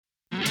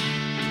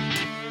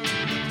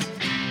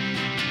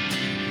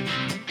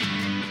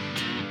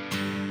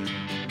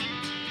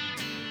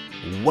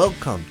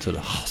Welcome to the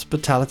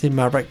Hospitality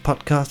Maverick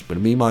podcast with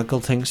me, Michael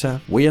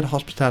Tingsager. We at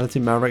Hospitality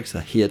Mavericks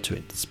are here to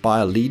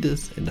inspire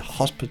leaders in the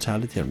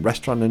hospitality and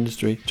restaurant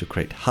industry to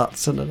create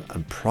heart-centered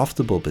and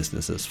profitable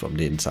businesses from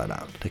the inside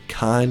out, the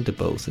kind that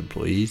both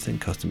employees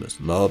and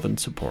customers love and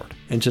support.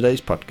 In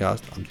today's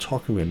podcast, I'm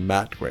talking with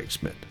Matt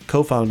Gregg-Smith,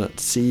 co-founder and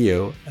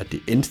CEO at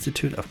the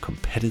Institute of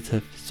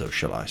Competitive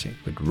Socializing,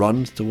 which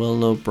runs the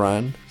well-known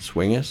brand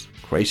Swingers,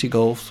 Crazy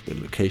Golf,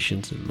 with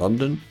locations in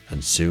London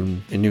and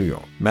soon in New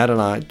York. Matt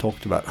and I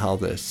talked about how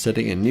they're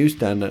setting a new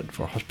standard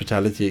for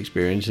hospitality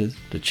experiences,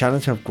 the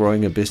challenge of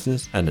growing a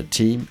business and a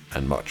team,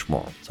 and much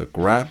more. So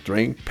grab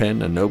drink,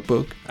 pen and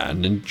notebook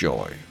and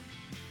enjoy.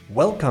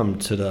 Welcome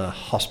to the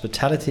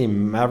Hospitality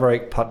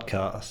Maverick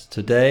podcast.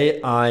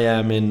 Today I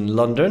am in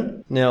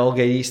London near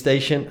Aldgate East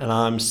Station and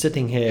I'm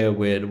sitting here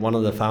with one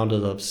of the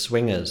founders of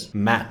Swingers,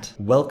 Matt.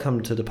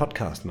 Welcome to the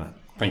podcast, Matt.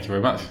 Thank you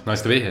very much.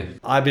 Nice to be here.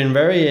 I've been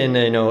very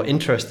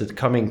interested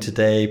coming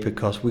today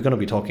because we're going to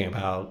be talking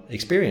about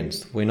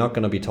experience. We're not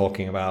going to be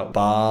talking about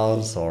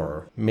bars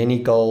or mini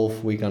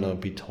golf. We're going to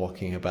be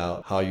talking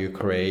about how you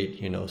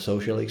create,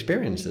 social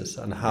experiences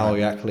and how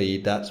actually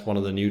that's one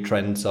of the new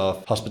trends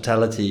of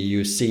hospitality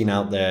you've seen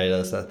out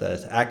there.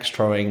 There's axe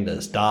throwing,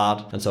 there's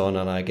dart and so on.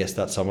 And I guess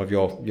that's some of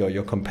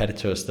your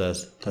competitors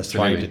that's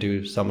trying to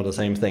do some of the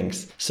same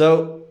things.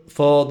 So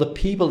for the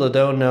people that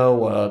don't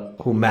know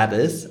who Matt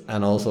is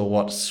and also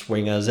what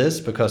Swingers is,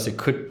 because it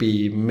could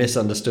be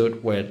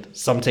misunderstood with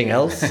something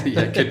else.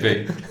 Yeah, it could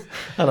be.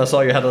 And I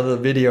saw you had a little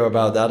video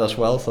about that as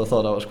well, so I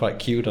thought that was quite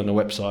cute on the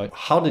website.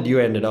 How did you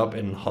ended up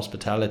in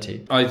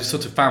hospitality? I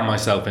sort of found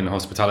myself in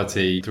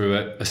hospitality through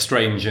a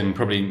strange and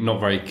probably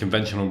not very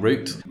conventional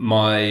route.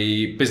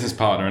 My business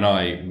partner and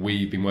I,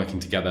 we've been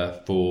working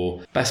together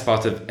for best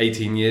part of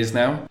 18 years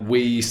now.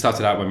 We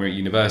started out when we were at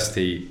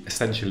university,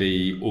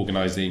 essentially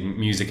organising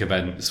music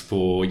events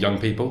for young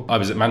people. I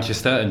was at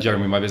Manchester and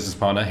Jeremy, my business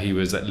partner, he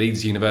was at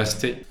Leeds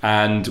University,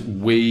 and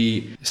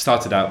we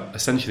started out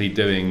essentially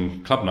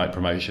doing club night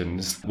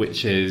promotions,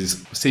 which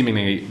is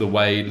seemingly the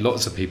way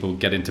lots of people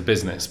get into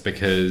business,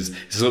 because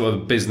it's sort of a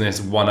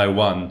business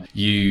 101.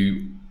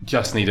 You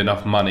just need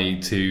enough money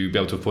to be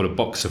able to afford a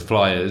box of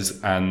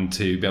flyers and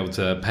to be able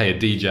to pay a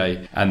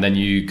DJ, and then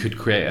you could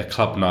create a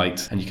club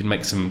night and you can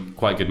make some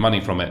quite good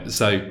money from it.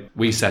 So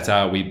we set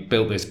out, we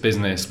built this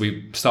business.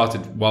 We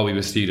started while we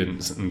were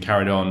students and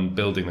carried on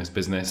building this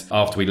business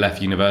after we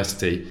left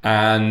university,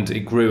 and it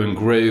grew and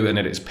grew, and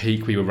at its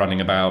peak we were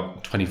running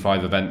about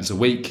 25 events a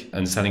week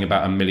and selling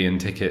about 1 million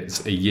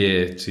tickets a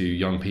year to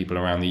young people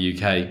around the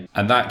UK.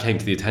 And that came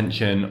to the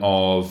attention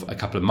of a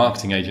couple of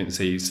marketing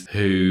agencies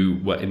who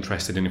were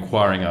interested in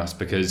acquiring us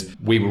because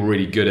we were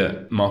really good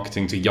at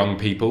marketing to young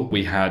people.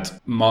 We had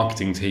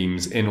marketing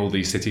teams in all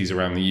these cities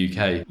around the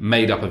UK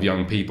made up of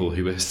young people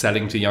who were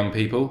selling to young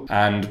people,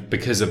 and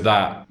because of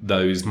that,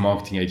 those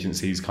marketing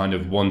agencies kind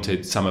of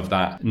wanted some of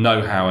that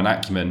know-how and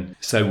acumen.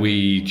 So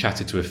we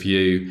chatted to a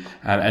few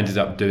and ended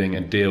up doing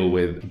a deal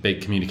with a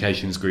big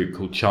communications group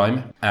called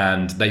Chime,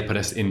 and they put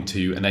us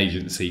into an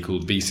agency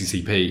called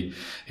VCCP,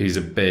 who's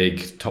a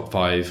big top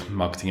 5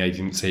 marketing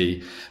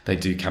agency. They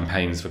do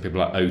campaigns for people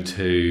like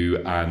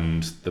O2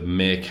 and the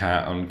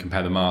Meerkat on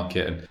Compare the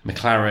Market and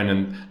McLaren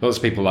and lots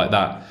of people like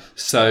that.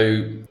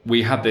 So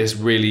we had this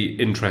really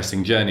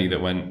interesting journey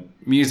that went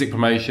music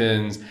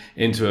promotions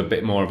into a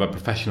bit more of a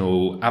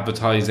professional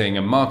advertising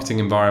and marketing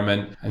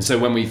environment. And so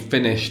when we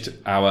finished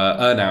our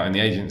earn-out in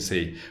the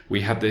agency, we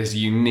had this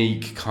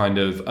unique kind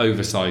of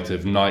oversight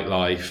of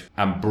nightlife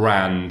and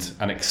brand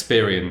and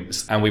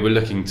experience. And we were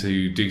looking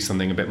to do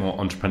something a bit more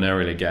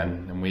entrepreneurial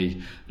again. And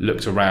we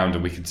looked around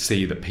and we could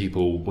see that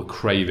people were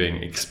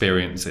craving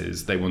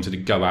experiences. They wanted to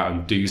go out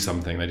and do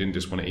something. They didn't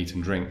just want to eat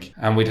and drink.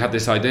 And we'd had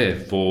this idea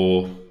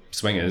for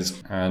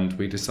Swingers, and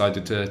we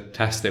decided to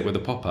test it with a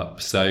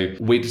pop-up. So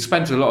we'd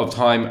spent a lot of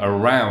time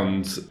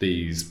around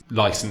these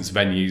licensed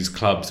venues,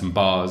 clubs and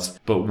bars,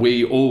 but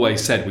we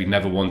always said we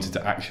never wanted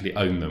to actually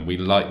own them. We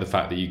liked the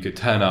fact that you could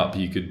turn up,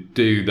 you could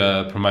do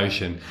the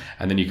promotion,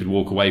 and then you could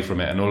walk away from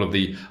it, and all of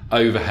the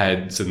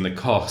overheads and the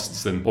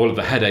costs and all of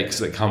the headaches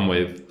that come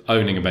with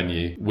owning a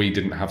venue, we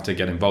didn't have to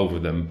get involved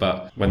with them.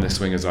 But when the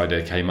Swingers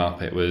idea came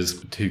up, it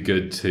was too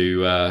good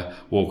to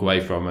walk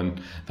away from,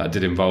 and that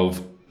did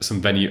involve some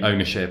venue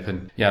ownership.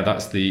 And yeah,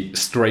 that's the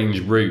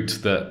strange route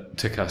that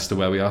took us to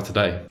where we are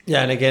today.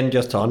 Yeah, and again,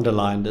 just to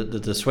underline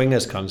the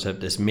Swingers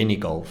concept is mini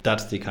golf.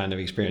 That's the kind of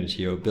experience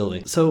you're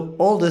building. So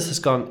all this has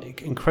gone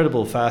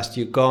incredible fast.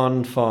 You've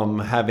gone from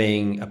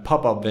having a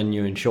pop-up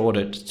venue in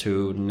Shoreditch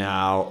to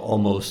now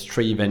almost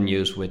 3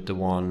 venues with the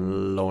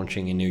one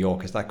launching in New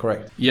York. Is that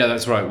correct? Yeah,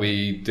 that's right.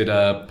 We did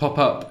a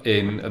pop-up at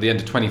the end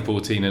of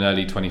 2014 and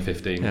early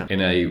 2015 in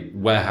a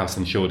warehouse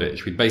in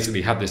Shoreditch. We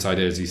basically had this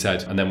idea, as you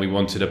said, and then we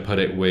wanted to put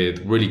it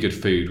with really good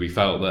food. We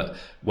felt that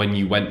when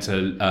you went to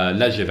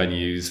leisure venues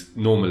venues,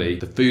 normally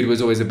the food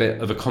was always a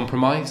bit of a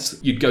compromise.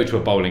 You'd go to a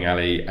bowling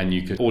alley and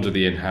you could order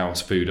the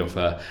in-house food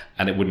offer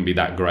and it wouldn't be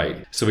that great.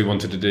 So we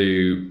wanted to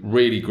do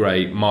really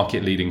great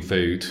market-leading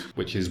food,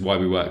 which is why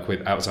we work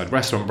with outside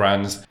restaurant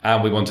brands,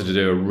 and we wanted to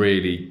do a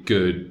really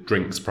good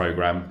drinks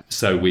program.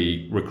 So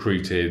we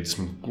recruited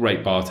some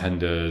great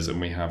bartenders and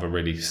we have a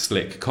really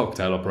slick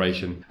cocktail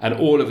operation. And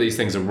all of these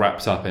things are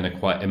wrapped up in a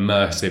quite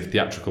immersive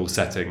theatrical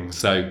setting.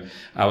 So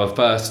our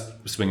first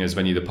swingers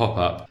venue, the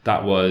Pop-Up,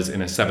 that was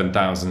in a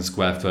 7,000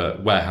 square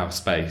foot warehouse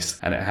space,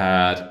 and it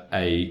had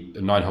a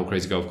 9-hole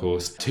crazy golf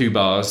course, 2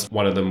 bars.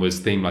 One of them was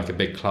themed like a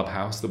big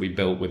clubhouse that we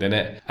built within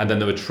it, and then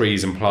there were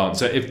trees and plants,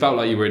 so it felt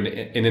like you were in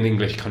an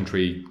English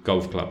country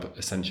golf club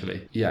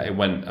essentially. Yeah, it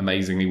went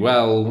amazingly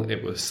well.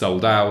 It was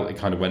sold out. It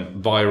kind of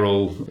went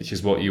viral, which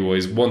is what you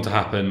always want to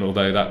happen,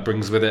 although that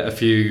brings with it a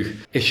few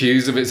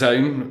issues of its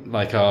own,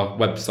 like our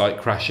website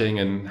crashing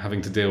and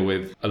having to deal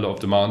with a lot of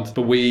demand.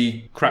 But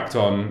we cracked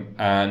on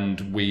and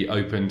we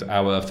opened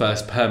our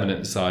first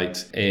permanent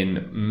site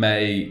in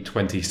May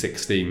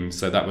 2016.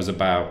 So that was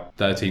about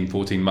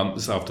 13-14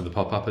 months after the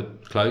Pop-Up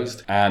had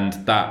closed. And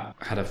that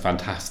had a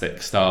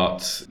fantastic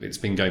start. It's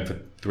been going for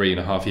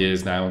 3.5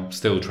 years now,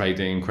 still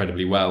trading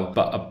incredibly well.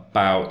 But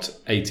about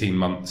 18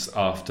 months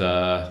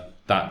after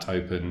that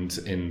opened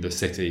in the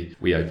city,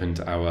 we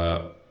opened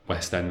our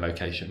West End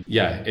location.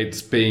 Yeah,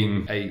 it's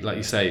been like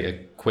you say, a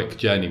quick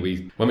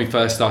journey. When we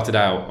first started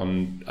out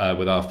on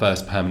with our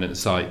first permanent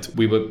site,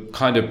 we were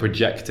kind of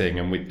projecting,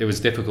 and it was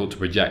difficult to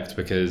project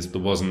because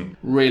there wasn't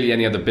really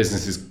any other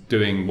businesses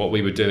doing what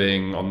we were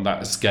doing on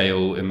that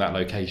scale in that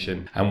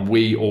location. And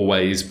we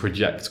always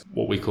project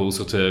what we call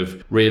sort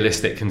of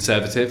realistic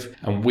conservative.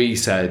 And we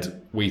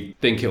said, we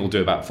think it will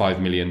do about £5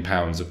 million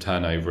of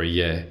turnover a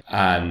year.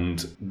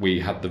 And we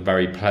had the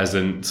very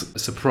pleasant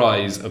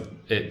surprise of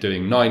it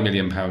doing £9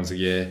 million a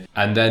year.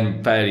 And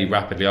then fairly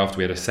rapidly after,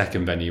 we had a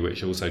second venue,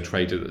 which also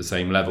traded at the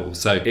same level.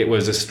 So it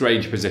was a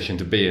strange position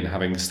to be in,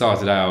 having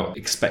started out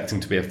expecting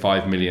to be a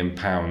 £5 million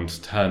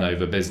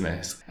turnover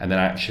business. And then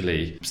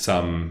actually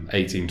some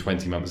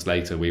 18-20 months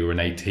later, we were an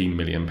 £18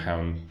 million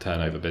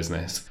turnover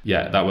business.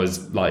 Yeah, that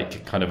was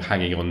like kind of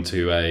hanging on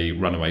to a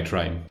runaway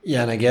train.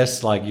 Yeah, and I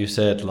guess like you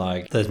said,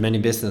 like there's many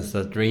businesses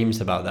that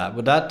dreams about that.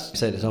 Would that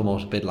say it's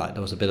almost a bit like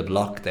there was a bit of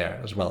luck there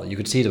as well? You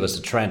could see there was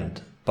a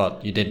trend,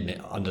 but you didn't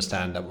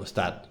understand that was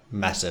that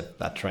massive,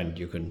 that trend.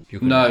 You can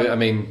No, I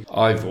mean,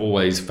 I've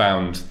always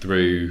found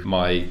through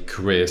my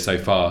career so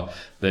far,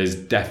 there's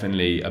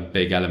definitely a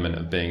big element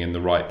of being in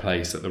the right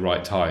place at the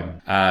right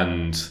time.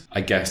 And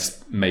I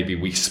guess maybe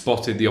we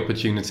spotted the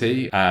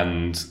opportunity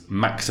and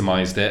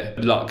maximized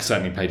it. Luck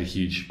certainly played a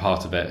huge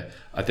part of it.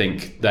 I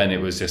think then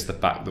it was just the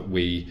fact that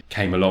we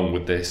came along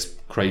with this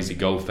crazy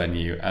golf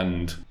venue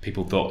and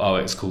people thought, oh,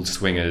 it's called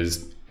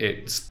Swingers,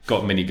 it's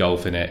got mini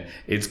golf in it,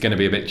 it's going to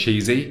be a bit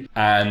cheesy.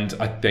 And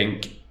I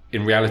think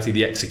in reality,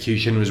 the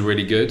execution was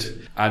really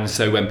good. And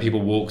so when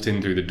people walked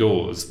in through the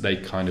doors, they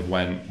kind of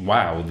went,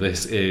 wow,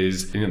 this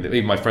is,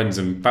 even my friends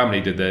and family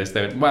did this.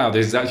 They went, wow,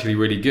 this is actually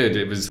really good.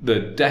 The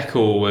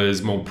decor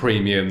was more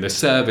premium. The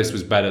service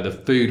was better. The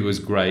food was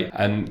great.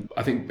 And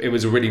I think it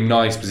was a really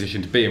nice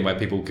position to be in where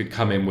people could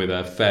come in with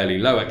a fairly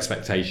low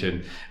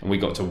expectation and we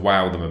got to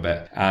wow them a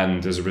bit.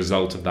 And as a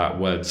result of that,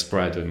 word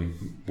spread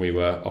and we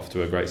were off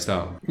to a great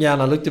start. Yeah,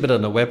 and I looked a bit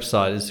on the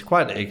website. It's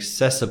quite an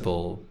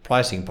accessible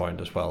pricing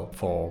point as well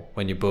for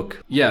when you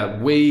book. Yeah,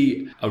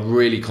 we are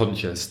really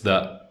conscious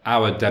that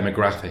our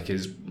demographic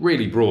is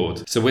really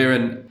broad. So we're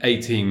an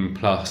 18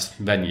 plus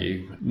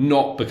venue,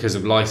 not because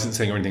of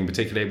licensing or anything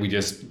particular.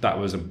 That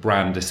was a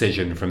brand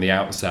decision from the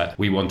outset.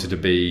 We wanted to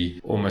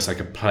be almost like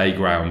a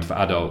playground for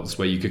adults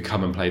where you could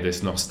come and play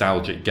this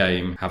nostalgic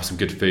game, have some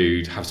good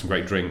food, have some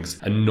great drinks,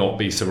 and not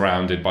be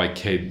surrounded by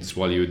kids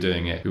while you were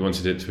doing it. We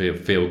wanted it to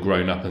feel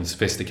grown up and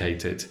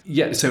sophisticated.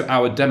 Yeah, so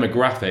our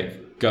demographic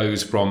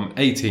goes from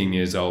 18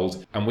 years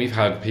old, and we've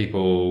had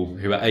people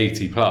who are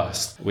 80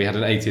 plus. We had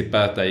an 80th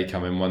birthday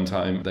come in one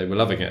time. They were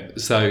loving it.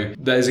 So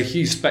there's a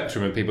huge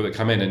spectrum of people that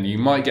come in, and you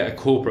might get a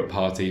corporate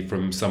party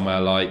from somewhere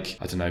like,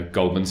 I don't know,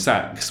 Goldman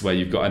Sachs, where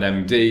you've got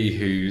an MD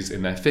who's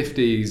in their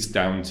 50s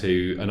down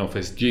to an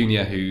office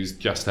junior who's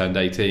just turned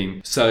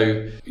 18.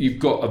 So you've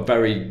got a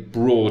very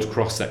broad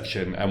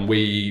cross-section, and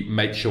we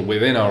make sure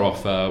within our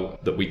offer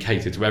that we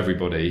cater to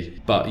everybody.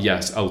 But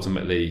yes,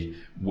 ultimately,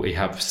 we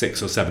have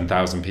 6,000 or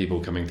 7,000 people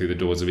coming through the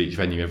doors of each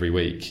venue every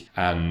week,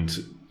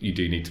 and you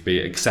do need to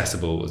be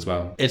accessible as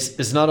well.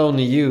 It's not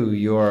only you.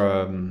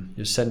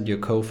 You send your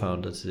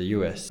co-founder to the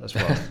US as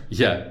well.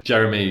 Yeah,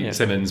 Jeremy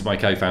Simmons, my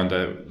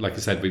co-founder. Like I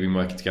said, we've been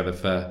working together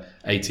for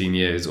 18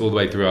 years, all the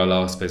way through our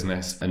last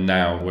business, and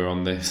now we're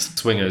on this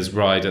swingers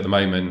ride at the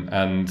moment.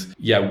 And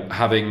yeah,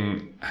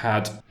 having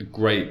had a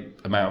great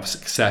amount of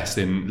success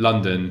in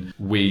London,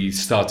 we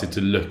started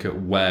to look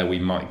at where we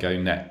might go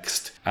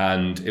next.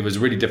 And it was a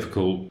really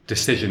difficult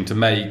decision to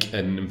make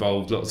and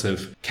involved lots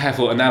of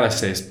careful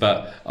analysis,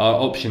 but our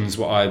options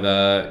were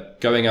either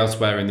going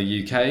elsewhere in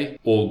the UK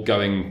or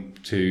going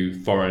to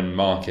foreign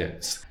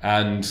markets.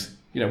 And,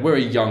 we're a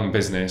young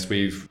business.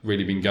 We've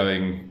really been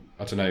going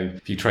I don't know,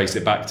 if you trace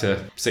it back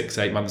to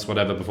 6-8 months,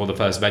 whatever, before the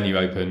first venue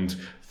opened,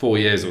 4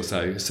 years or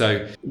so.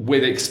 So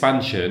with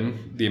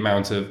expansion, the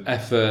amount of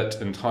effort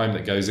and time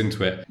that goes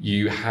into it,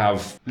 you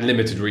have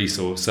limited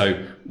resource.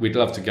 So we'd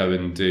love to go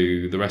and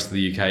do the rest of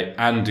the UK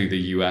and do the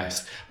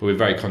US, but we're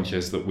very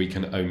conscious that we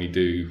can only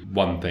do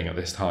one thing at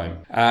this time.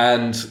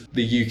 And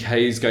the UK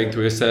is going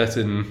through a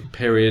certain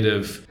period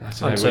of, I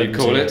don't know what you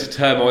call it,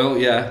 turmoil,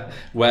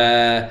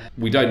 where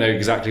we don't know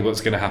exactly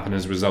what's going to happen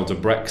as a result of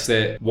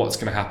Brexit, what's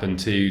going to happen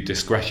to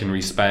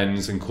discretionary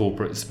spends and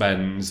corporate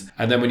spends.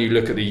 And then when you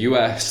look at the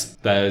US,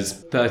 there's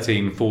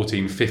 13,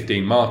 14,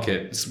 15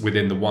 markets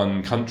within the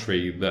one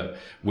country that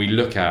we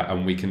look at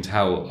and we can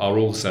tell are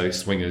also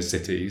swingers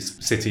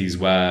cities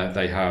where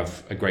they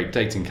have a great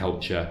dating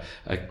culture,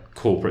 a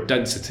corporate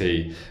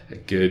density, a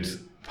good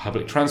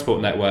public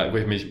transport network,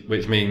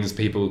 which means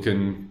people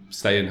can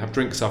stay and have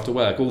drinks after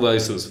work, all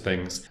those sorts of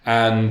things.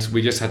 And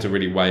we just had to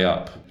really weigh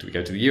up, do we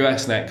go to the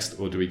US next,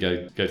 or do we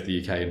go to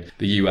the UK? And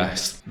the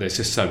US, there's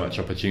just so much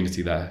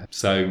opportunity there.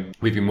 So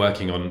we've been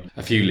working on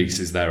a few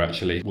leases there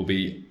actually. We'll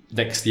be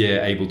next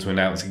year able to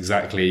announce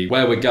exactly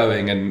where we're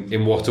going and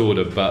in what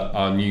order, but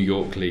our New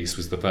York lease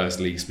was the first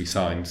lease we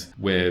signed.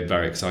 We're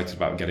very excited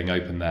about getting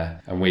open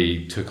there. And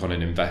we took on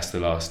an investor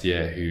last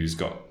year who's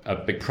got a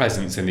big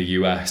presence in the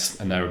US,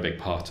 and they're a big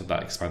part of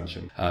that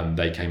expansion.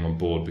 They came on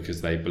board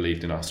because they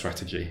believed in our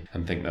strategy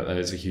and think that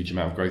there's a huge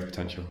amount of growth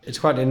potential. It's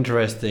quite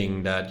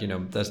interesting that,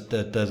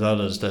 there's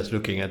others that's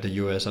looking at the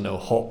US. I know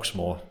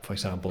Hawksmoor, for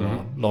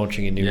example,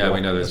 launching in New York. Yeah,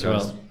 we know those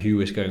guys. Well.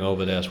 Hugh is going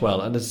over there as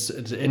well. And it's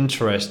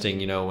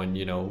interesting, when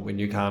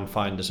you can't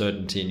find the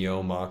certainty in your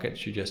own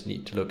markets, you just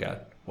need to look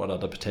at what are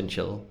the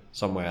potential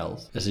somewhere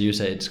else. As you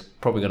say, it's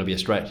probably going to be a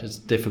stretch. It's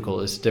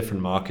difficult. It's a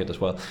different market as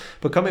well.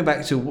 But coming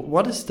back to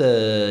what is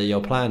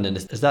your plan? And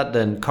is that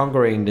then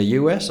conquering the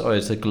US, or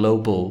is it a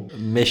global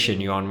mission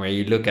you're on where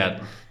you look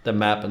at the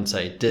map and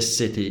say this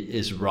city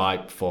is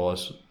ripe for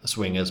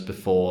swingers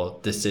before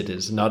this city?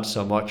 Is not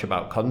so much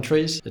about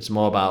countries. It's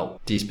more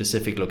about the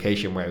specific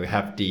location where we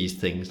have these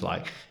things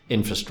like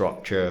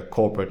infrastructure,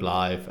 corporate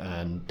life,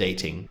 and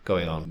dating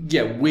going on.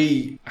 Yeah,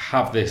 we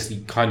have this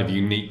kind of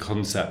unique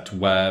concept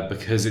where,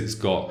 because it's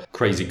got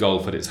crazy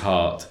golf at its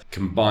heart,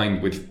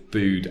 combined with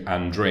food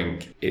and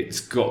drink, it's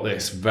got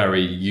this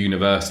very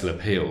universal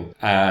appeal.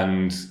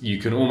 And you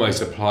can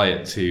almost apply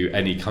it to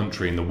any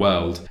country in the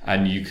world,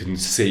 and you can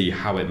see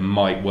how it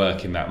might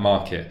work in that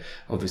market.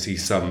 Obviously,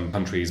 some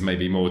countries may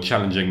be more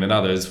challenging than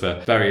others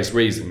for various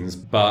reasons,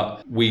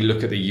 but we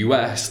look at the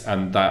US,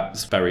 and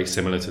that's very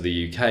similar to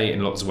the UK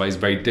in lots of ways,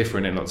 very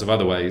different in lots of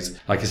other ways.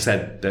 Like I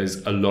said,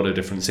 there's a lot of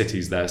different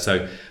cities there.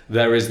 So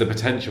there is the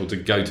potential to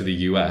go to the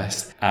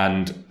US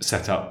and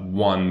set up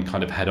one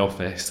kind of head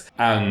office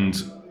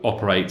and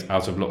operate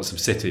out of lots of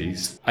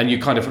cities. And you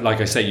kind of,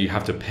 like I say, you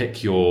have to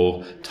pick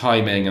your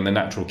timing and the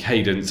natural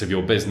cadence of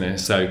your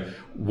business. So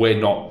we're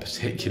not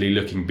particularly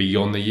looking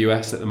beyond the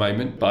US at the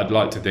moment, but I'd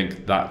like to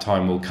think that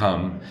time will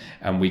come,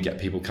 and we get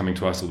people coming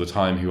to us all the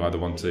time who either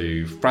want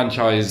to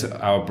franchise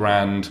our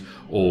brand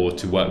or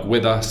to work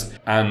with us,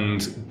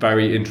 and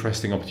very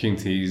interesting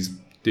opportunities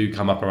do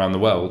come up around the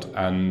world.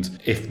 And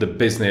if the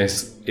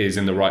business is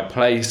in the right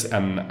place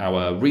and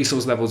our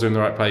resource levels are in the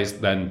right place,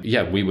 then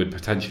we would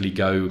potentially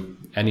go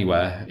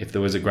anywhere if there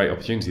was a great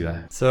opportunity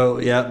there. So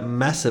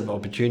massive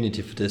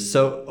opportunity for this.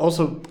 So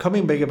also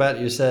coming back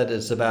about, you said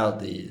it's about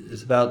the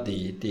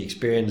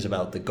experience,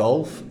 about the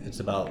golf,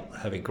 it's about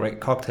having great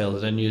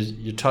cocktails, and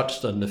you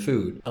touched on the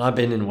food. And I've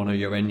been in one of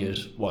your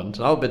venues once,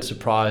 and I was a bit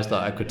surprised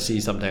that I could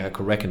see something I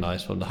could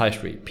recognize from the high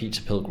street,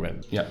 Pizza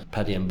Pilgrim,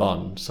 Paddy and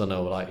Bun, so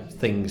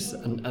things,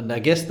 and I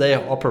guess they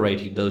are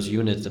operating those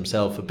units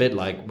themselves a bit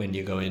like when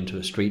you go into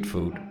a street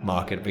food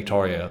market,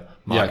 Victoria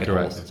market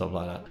halls and stuff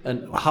like that.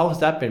 And how has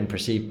that been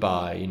perceived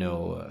by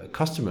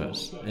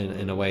customers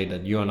in a way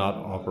that you're not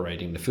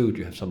operating the food,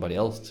 you have somebody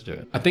else to do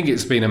it? I think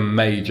it's been a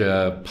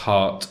major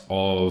part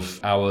of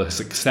our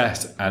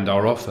success and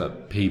our offer.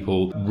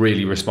 People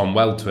really respond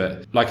well to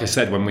it. Like I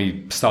said, when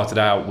we started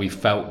out, we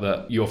felt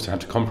that you often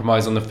had to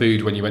compromise on the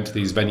food when you went to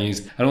these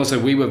venues, and also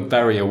we were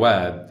very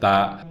aware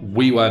that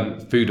we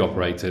weren't food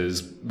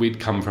operators. We'd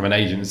come from an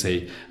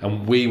agency,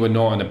 and we were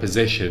not in a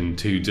position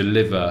to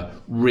deliver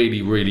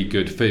really, really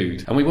good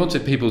food. And we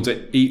wanted people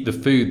to eat the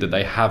food that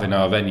they have in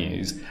our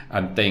venues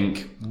and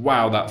think,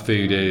 wow, that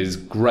food is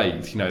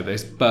great.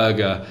 This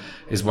burger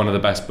is one of the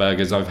best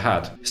burgers I've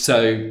had.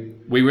 So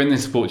we were in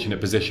this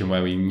fortunate position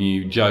where we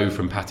knew Joe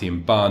from Patty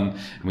and Bun,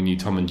 and we knew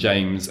Tom and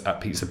James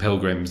at Pizza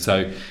Pilgrim.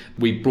 So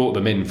we brought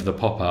them in for the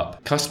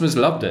pop-up. Customers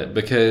loved it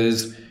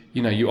because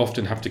you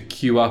often have to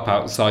queue up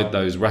outside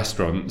those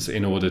restaurants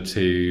in order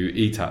to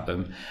eat at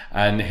them.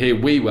 And here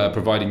we were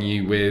providing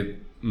you with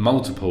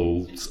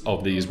multiples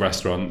of these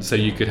restaurants, so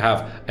you could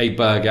have a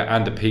burger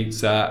and a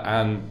pizza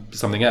and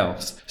something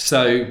else.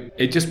 So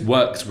it just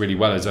works really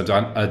well as a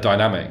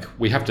dynamic.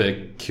 We have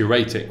to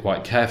curate it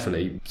quite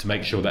carefully to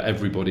make sure that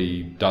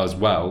everybody does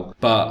well,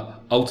 but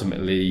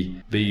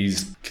ultimately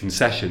these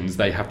concessions,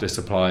 they have to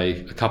supply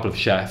a couple of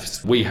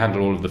chefs. We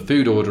handle all of the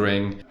food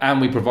ordering,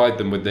 and we provide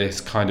them with this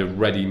kind of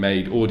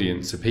ready-made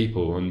audience of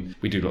people, and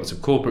we do lots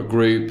of corporate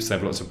groups. They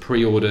have lots of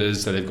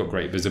pre-orders, so they've got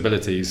great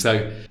visibility.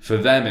 So for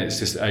them, it's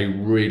just a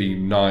really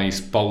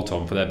nice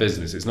bolt-on for their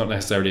business. It's not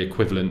necessarily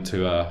equivalent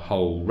to a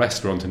whole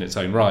restaurant in its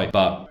own right,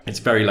 but it's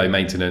very low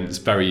maintenance,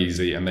 very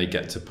easy, and they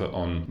get to put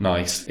on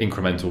nice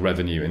incremental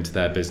revenue into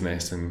their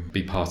business and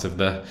be part of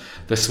the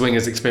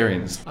Swingers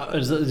experience.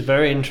 It's a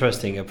very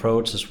interesting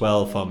approach as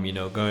well, from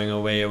going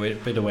away a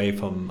bit away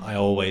from, I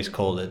always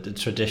call it the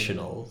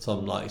traditional.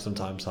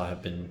 Sometimes I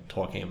have been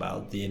talking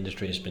about the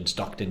industry has been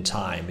stuck in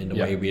time in the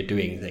way we are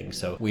doing things.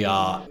 So we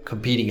are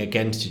competing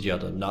against each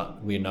other,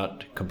 we're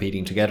not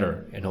competing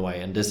together in a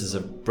way. And this is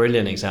a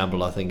brilliant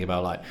example, I think,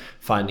 about like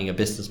finding a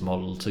business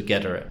model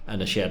together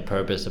and a shared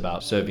purpose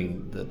about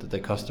serving the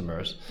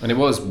customers. And it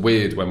was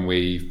weird when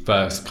we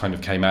first kind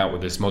of came out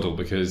with this model,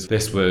 because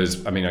this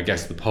was, I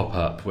guess the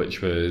pop-up,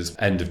 which was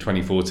end of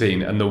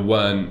 2014, and there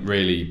weren't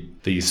really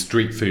these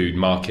street food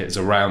markets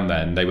around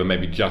then. They were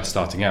maybe just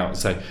starting out.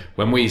 So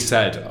when we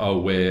said,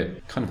 we're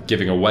kind of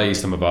giving away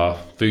some of our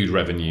food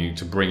revenue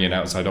to bring in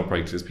outside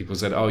operators, people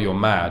said, you're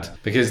mad,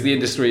 because the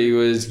industry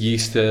was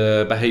used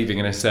to behaving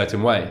in a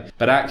certain way.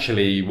 But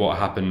actually what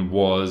happened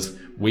was,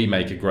 we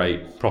make a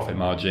great profit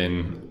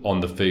margin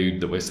on the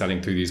food that we're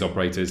selling through these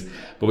operators,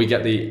 but we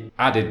get the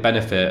added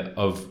benefit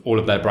of all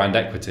of their brand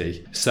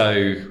equity.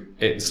 So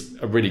it's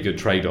a really good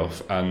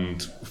trade-off.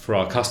 And for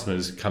our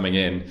customers coming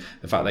in,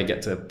 the fact they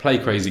get to play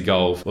crazy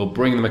golf, we'll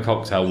bring them a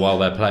cocktail while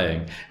they're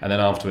playing, and then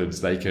afterwards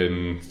they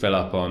can fill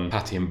up on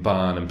Patty and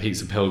Bun and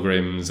Pizza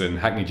Pilgrims and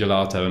Hackney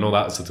Gelato and all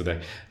that sort of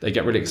thing. They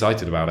get really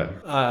excited about it.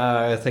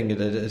 I think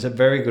it's a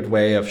very good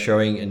way of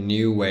showing a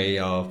new way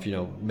of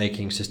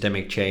making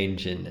systemic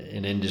change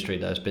in industry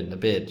that's been a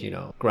bit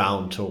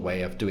ground to a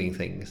way of doing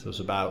things. It was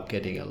about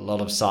getting a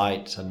lot of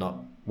sites and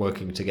not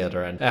working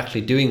together and actually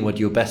doing what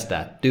you're best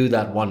at. Do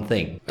that one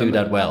thing,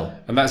 that well.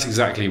 And that's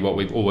exactly what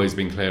we've always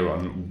been clear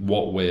on,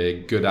 what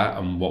we're good at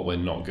and what we're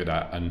not good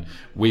at. And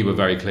we were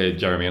very clear,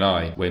 Jeremy and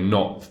I, we're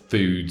not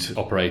food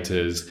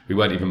operators. We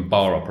weren't even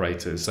bar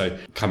operators. So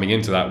coming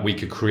into that, we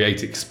could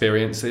create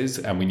experiences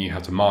and we knew how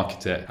to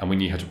market it and we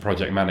knew how to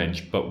project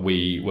manage. But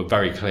we were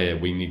very clear,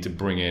 we need to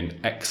bring in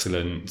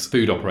excellent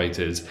food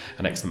operators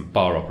and excellent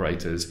bar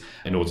operators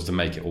in order to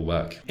make it all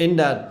work. In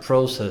that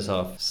process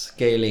of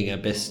scaling a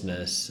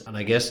business, and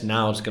I guess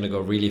now it's going to go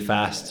really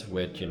fast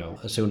with,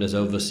 as soon as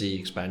overseas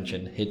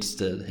expansion hit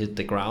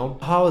the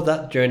ground. How has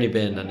that journey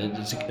been? And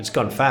it's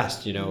gone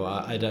fast,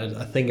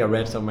 I think I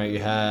read somewhere you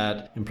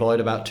had employed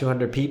about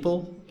 200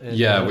 people.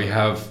 Yeah, we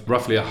have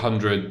roughly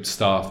 100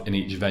 staff in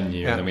each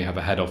venue, and then we have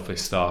a head office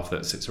staff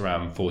that sits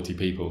around 40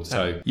 people.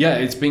 So yeah,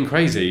 it's been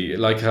crazy.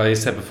 Like I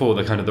said before,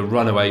 the kind of the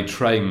runaway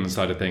train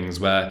side of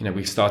things, where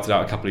we started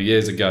out a couple of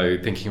years ago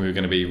thinking we were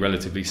going to be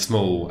relatively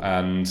small,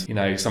 and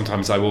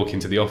sometimes I walk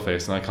into the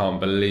office and I can't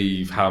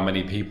believe how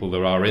many people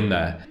there are in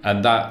there,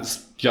 and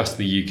that's just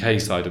the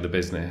UK side of the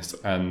business.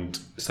 And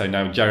so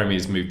now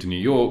Jeremy's moved to New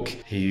York.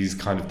 He's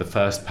kind of the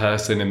first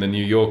person in the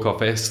New York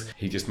office.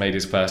 He just made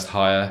his first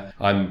hire.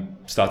 I'm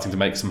starting to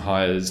make some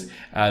hires,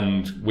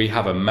 and we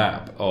have a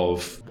map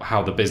of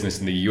how the business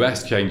in the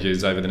US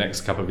changes over the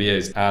next couple of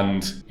years.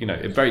 And,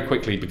 it very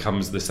quickly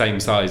becomes the same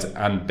size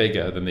and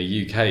bigger than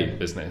the UK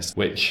business,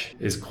 which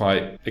is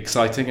quite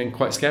exciting and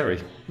quite scary.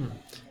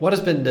 What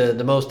has been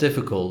the most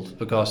difficult?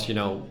 Because,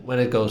 when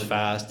it goes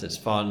fast, it's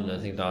fun. I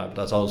think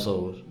that's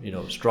also,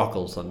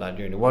 struggles on that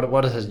journey.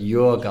 What has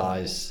your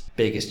guys'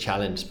 biggest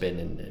challenge been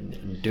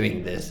in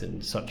doing this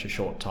in such a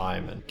short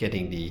time and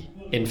getting the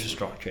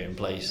infrastructure in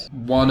place?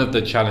 One of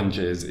the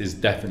challenges is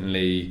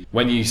definitely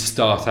when you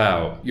start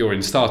out, you're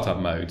in startup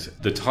mode.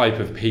 The type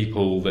of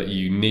people that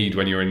you need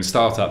when you're in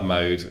startup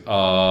mode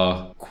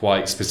are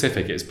quite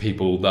specific. It's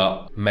people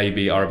that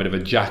maybe are a bit of a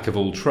jack of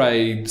all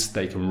trades.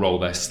 They can roll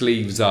their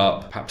sleeves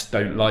up, perhaps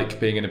don't like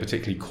being in a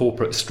particularly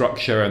corporate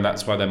structure, and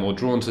that's why they're more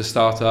drawn to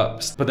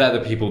startups. But they're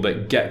the people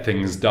that get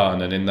things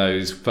done, and in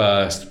those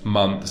first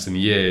months and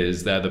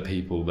years, they're the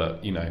people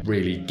that,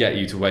 really get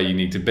you to where you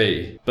need to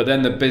be. But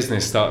then the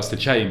business starts to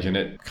change, and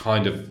it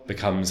kind of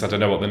becomes, I don't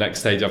know what the next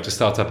stage after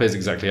startup is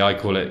exactly. I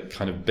call it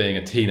kind of being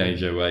a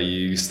teenager, where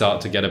you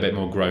start to get a bit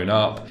more grown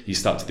up. You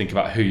start to think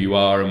about who you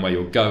are and where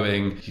you're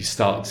going. You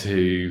start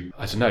to,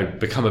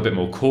 become a bit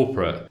more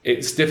corporate.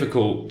 It's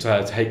difficult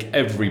to take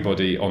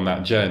everybody on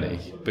that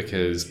journey.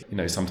 because,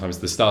 sometimes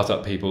the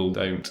startup people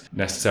don't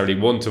necessarily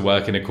want to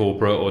work in a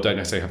corporate or don't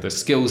necessarily have the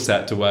skill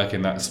set to work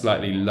in that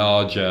slightly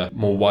larger,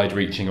 more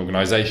wide-reaching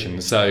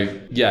organization. So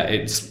yeah,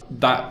 it's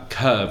that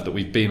curve that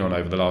we've been on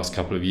over the last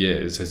couple of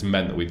years has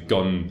meant that we've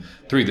gone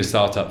through the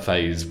startup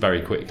phase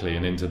very quickly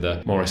and into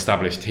the more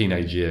established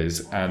teenage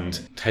years,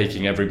 and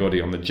taking everybody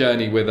on the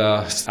journey with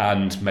us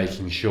and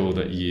making sure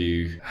that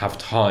you have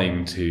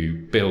time to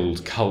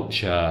build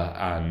culture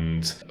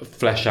and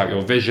flesh out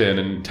your vision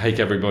and take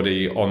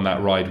everybody on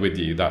that ride with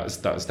you. That's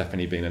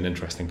definitely been an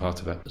interesting part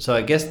of it. So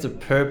I guess the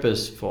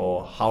purpose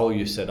for how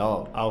you set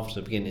out from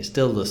the beginning is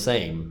still the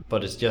same,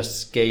 but it's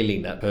just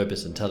scaling that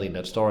purpose and telling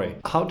that story.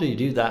 How do you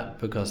do that?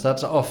 Because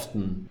that's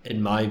often,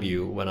 in my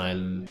view, when I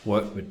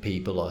work with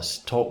people or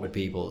talk with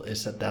people,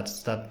 is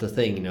that's the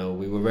thing.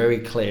 We were very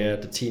clear.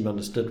 The team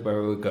understood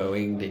where we were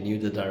going. They knew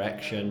the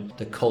direction.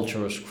 The culture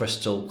was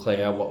crystal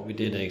clear, what we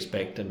didn't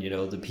expect. And,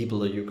 the people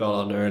that you got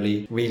on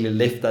early really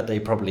lived that. They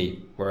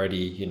probably were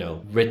already,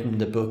 written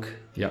the book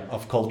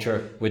of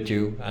culture with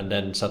you, and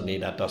then suddenly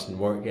that doesn't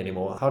work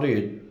anymore. How do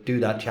you do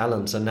that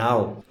challenge? And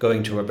now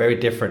going to a very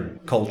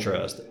different culture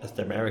as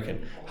the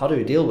American, how do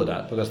you deal with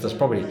that? Because there's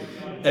probably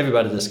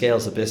everybody that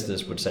scales a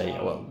business would say,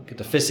 well,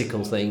 the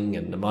physical thing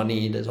and the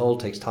money, this all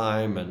takes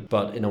time,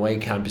 but in a way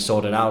can be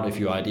sorted out if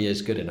your idea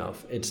is good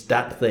enough. It's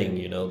that thing,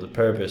 the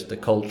purpose, the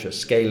culture,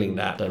 scaling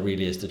that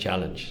really is the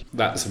challenge.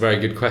 That's a very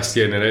good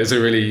question, and it's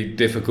a really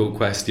difficult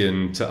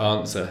question to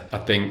answer. I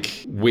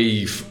think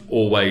we've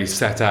always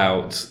set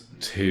out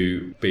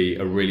to be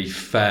a really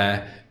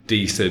fair,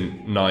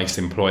 decent, nice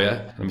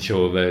employer. I'm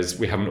sure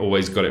we haven't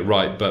always got it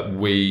right, but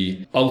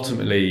we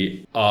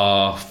ultimately,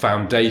 our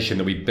foundation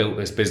that we built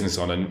this business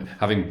on, and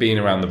having been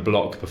around the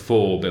block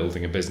before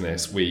building a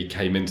business, we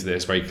came into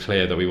this very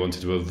clear that we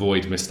wanted to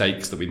avoid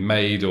mistakes that we'd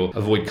made or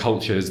avoid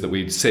cultures that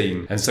we'd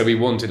seen. And so we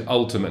wanted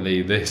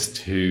ultimately this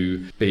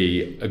to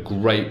be a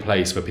great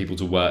place for people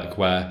to work,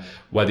 where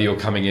whether you're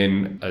coming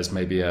in as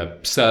maybe a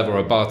server or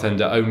a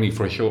bartender only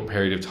for a short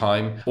period of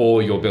time,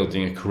 or you're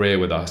building a career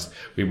with us,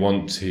 we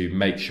want to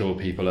make sure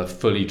people are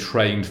fully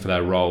trained for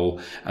their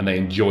role and they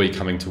enjoy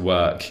coming to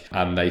work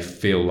and they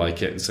feel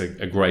like it's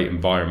a great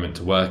environment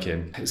to work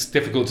in. It's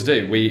difficult to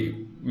do.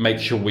 We make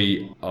sure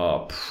we are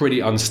pretty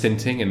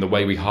unstinting in the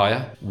way we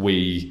hire.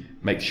 We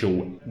make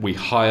sure we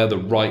hire the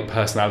right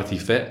personality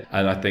fit.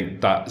 And I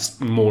think that's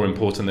more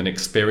important than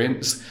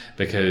experience,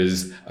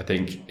 because I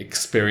think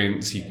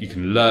experience, you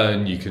can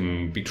learn, you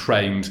can be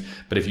trained,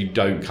 but if you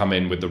don't come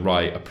in with the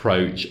right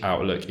approach,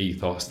 outlook,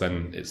 ethos,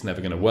 then it's never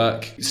going to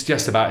work. It's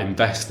just about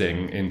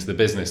investing into the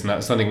business. And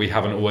that's something we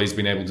haven't always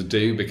been able to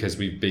do because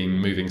we've been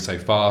moving so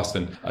fast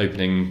and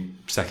opening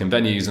second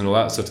venues and all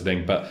that sort of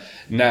thing. But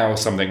now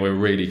something we're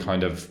really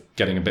kind of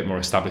getting a bit more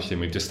established in.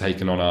 We've just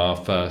taken on our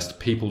first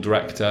people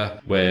director.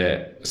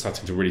 We're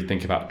starting to really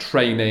think about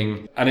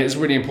training. And it's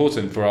really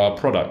important for our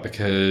product,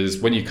 because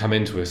when you come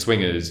into a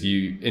Swingers,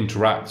 you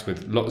interact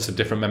with lots of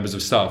different members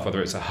of staff,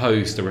 whether it's a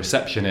host, a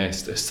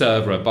receptionist, a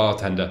server, a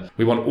bartender.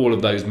 We want all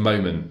of those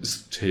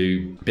moments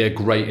to be a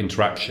great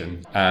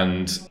interaction.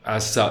 And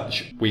as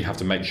such, we have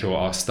to make sure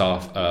our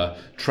staff are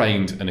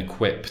trained and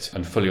equipped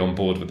and fully on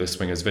board with the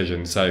Swingers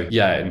vision. So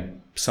yeah, in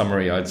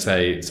summary, I'd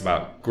say it's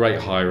about great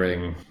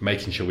hiring,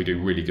 making sure we do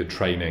really good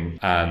training,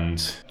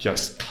 and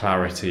just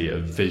clarity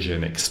of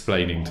vision,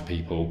 explaining to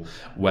people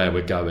where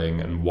we're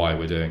going and why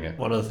we're doing it.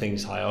 One of the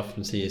things I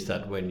often see is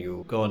that when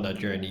you go on that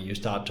journey, you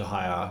start to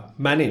hire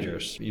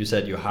managers. You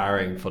said you're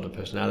hiring for the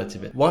personality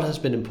bit. What has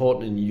been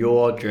important in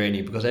your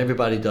journey? Because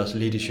everybody does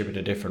leadership in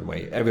a different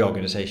way. Every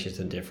organization is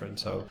different.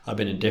 So I've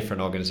been in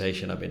different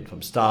organizations. I've been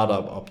from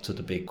startup up to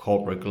the big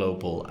corporate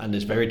global, and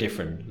there's very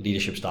different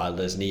leadership style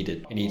that's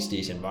needed in each of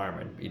these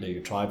environments. Either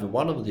you thrive in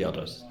one or the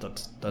others.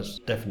 That's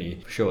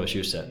definitely for sure, as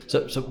you said.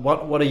 So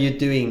what are you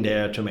doing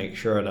there to make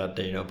sure that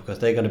they, because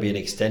they're going to be an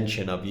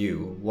extension of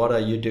you? What are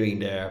you doing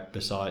there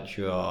besides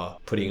you are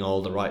putting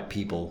all the right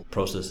people,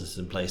 processes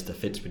in place that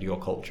fits with your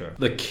culture?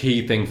 The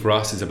key thing for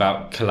us is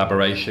about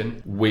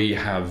collaboration. We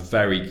have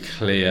very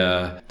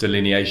clear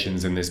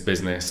delineations in this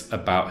business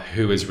about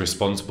who is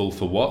responsible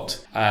for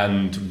what,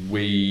 and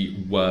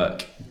we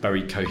work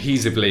very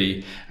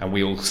cohesively, and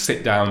we all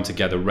sit down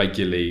together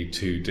regularly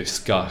to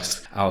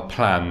discuss our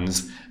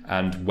plans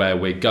and where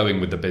we're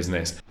going with the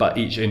business. But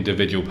each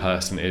individual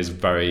person is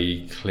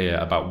very clear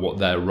about what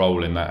their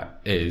role in that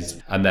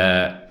is, and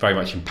they're very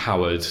much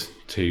empowered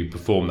to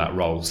perform that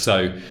role.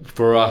 So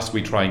for us,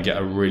 we try and get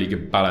a really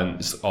good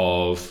balance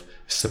of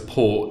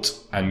support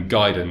and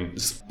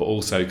guidance, but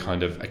also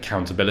kind of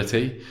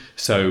accountability.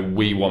 So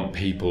we want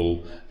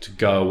people to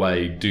go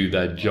away, do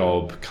their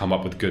job, come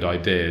up with good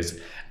ideas,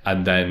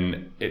 And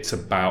then it's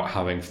about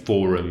having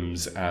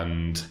forums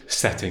and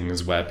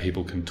settings where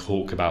people can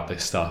talk about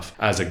this stuff.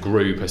 As a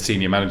group, a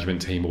senior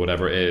management team or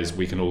whatever it is,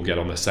 we can all get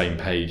on the same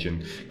page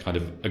and kind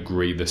of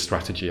agree the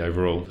strategy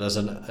overall. There's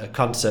a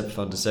concept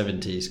from the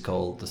 70s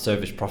called the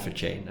service profit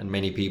chain. And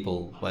many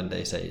people, when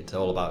they say it's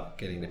all about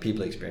getting the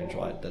people experience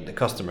right, then the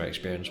customer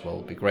experience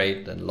will be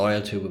great, then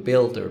loyalty will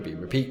build, there will be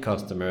repeat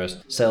customers,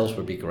 sales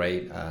will be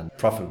great, and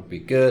profit will be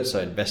good. So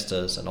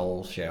investors and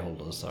all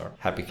shareholders are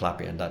happy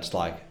clappy, and that's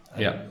like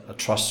a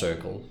trust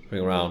circle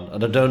going around.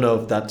 And I don't know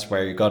if that's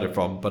where you got it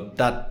from, but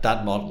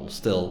that model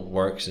still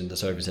works in the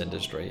service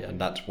industry, and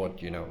that's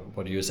what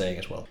you're saying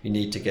as well. You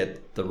need to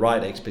get the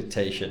right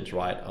expectations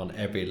right on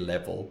every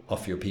level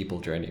of your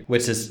people journey,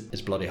 which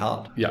is bloody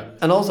hard. Yeah.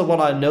 And also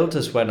what I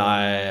noticed when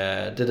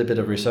I did a bit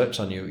of research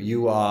on you,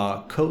 you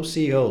are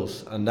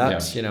co-CEOs, and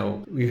that's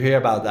we hear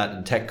about that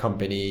in tech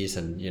companies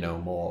and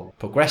more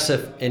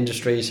progressive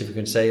industries, if you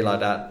can say like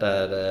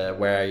that,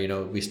 where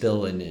we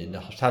still in the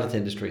hospitality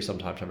industry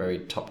sometimes have very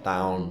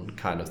top-down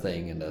kind of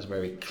thing, and there's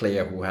very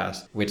clear who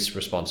has which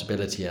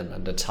responsibility,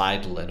 and the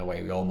title in a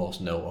way we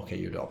almost know, okay,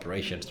 you're the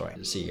operations, right,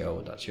 the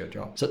CEO, that's your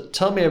job. So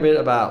tell me a bit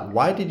about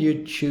why did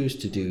you choose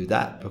to do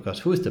that, because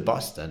who's the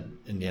boss then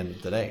in the end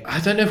of the day? I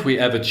don't know if we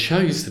ever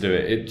chose to do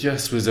it. It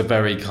just was a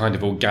very kind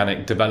of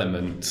organic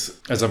development.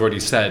 As I've already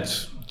said,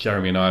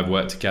 Jeremy and I have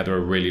worked together a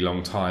really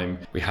long time.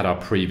 We had our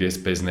previous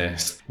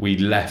business. We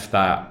left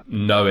that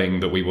knowing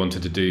that we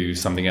wanted to do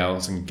something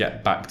else and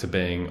get back to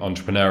being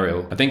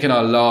entrepreneurial. I think in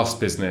our last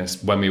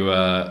business, when we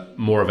were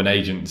more of an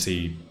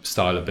agency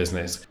style of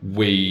business,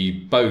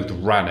 we both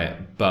ran it,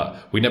 but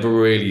we never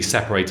really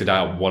separated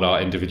out what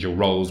our individual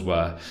roles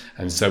were.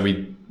 And so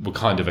we were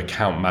kind of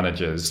account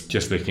managers,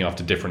 just looking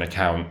after different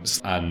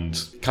accounts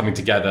and coming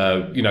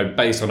together,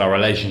 based on our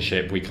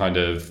relationship, we kind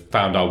of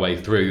found our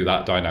way through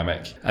that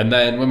dynamic. And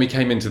then when we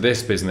came into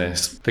this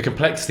business, the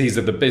complexities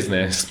of the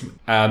business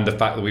and the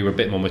fact that we were a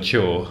bit more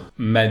mature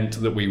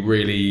meant that we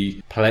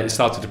really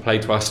started to play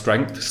to our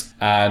strengths.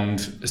 And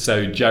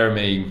so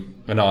Jeremy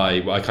and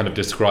I kind of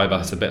describe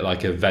us a bit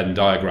like a Venn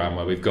diagram,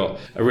 where we've got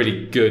a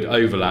really good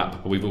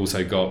overlap, but we've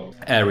also got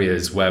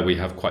areas where we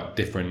have quite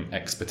different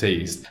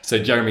expertise.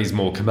 So Jeremy's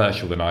more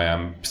commercial than I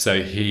am.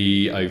 So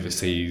he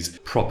oversees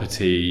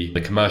property,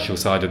 the commercial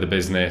side of the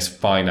business,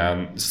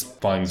 finance,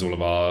 finds all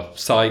of our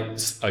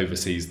sites,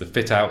 oversees the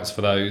fit outs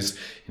for those.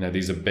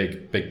 These are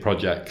big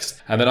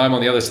projects. And then I'm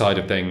on the other side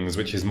of things,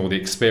 which is more the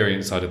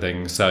experience side of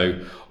things. So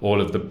all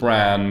of the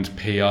brand,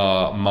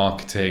 PR,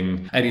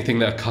 marketing, anything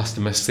that a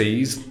customer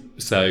sees.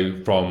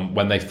 So from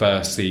when they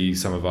first see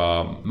some of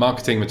our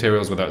marketing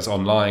materials, whether it's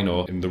online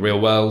or in the real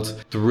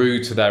world,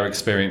 through to their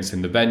experience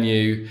in the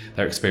venue,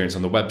 their experience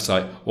on the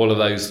website, all of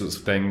those sorts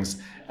of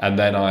things. And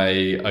then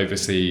I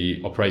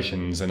oversee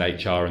operations and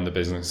HR in the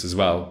business as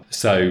well.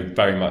 So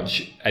very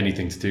much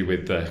anything to do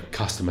with the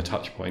customer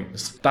touch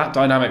points. That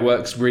dynamic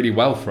works really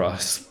well for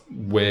us.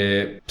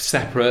 We're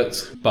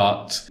separate,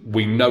 but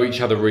we know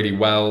each other really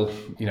well.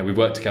 We've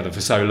worked together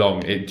for so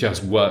long. It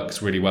just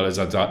works really well as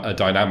a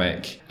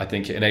dynamic. I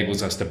think it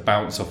enables us to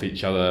bounce off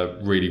each other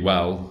really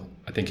well.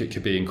 I think it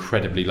could be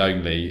incredibly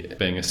lonely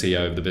being a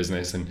CEO of the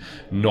business and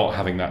not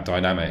having that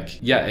dynamic.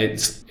 Yeah,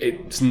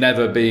 it's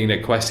never been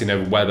a question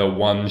of whether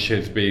one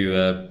should be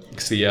the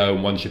CEO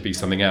and one should be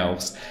something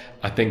else.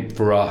 I think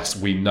for us,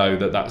 we know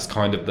that that's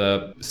kind of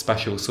the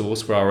special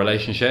sauce for our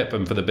relationship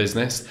and for the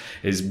business,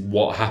 is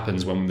what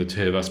happens when the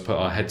two of us put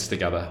our heads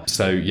together.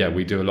 So yeah,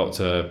 we do a lot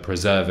to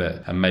preserve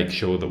it and make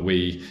sure that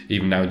we,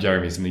 even now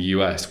Jeremy's in the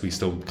US, we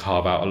still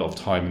carve out a lot of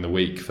time in the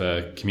week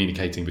for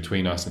communicating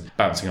between us and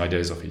bouncing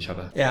ideas off each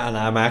other. Yeah, and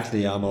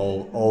I'm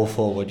all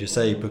for what you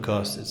say,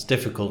 because it's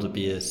difficult to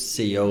be a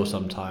CEO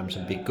sometimes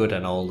and be good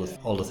at all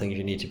the things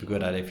you need to be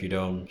good at if you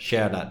don't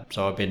share that.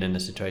 So I've been in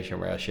a situation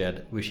where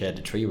we shared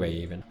the three-way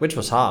even, which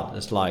was hard.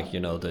 It's like,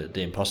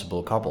 the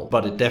impossible couple,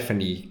 but it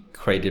definitely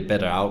created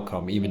better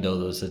outcome, even though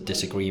there's a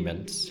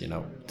disagreement.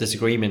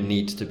 Disagreement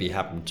needs to be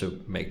happen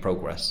to make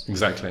progress.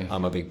 Exactly.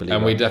 I'm a big believer.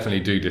 And we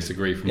definitely do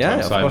disagree from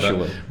time to time,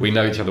 but we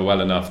know each other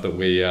well enough that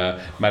we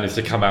manage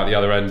to come out the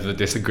other end of the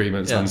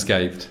disagreements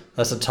unscathed.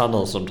 There's a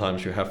tunnel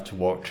sometimes you have to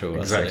walk through.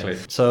 Exactly.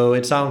 So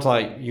it sounds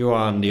like you're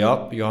on the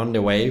up, you're on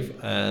the wave,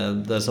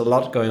 and there's a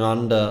lot going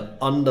on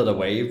under the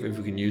wave, if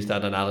we can use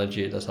that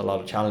analogy. There's a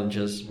lot of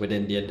challenges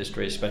within the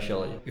industry,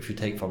 especially if you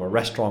take from a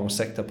restaurant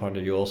sector point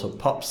of view, also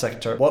pub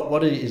sector.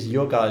 What is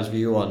your guys'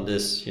 view on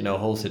this,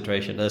 whole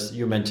situation?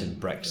 You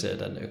mentioned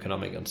Brexit and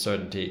economic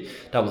uncertainty.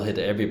 That will hit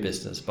every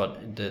business,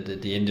 but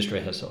the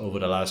industry has over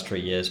the last 3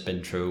 years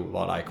been through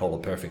what I call a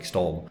perfect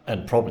storm,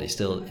 and probably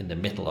still in the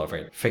middle of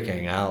it,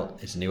 figuring out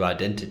its new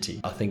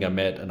identity. I think I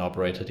met an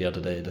operator the other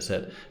day that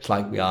said it's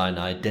like we are in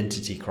an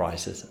identity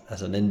crisis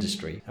as an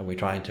industry, and we're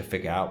trying to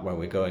figure out where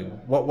we're going.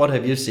 What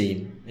have you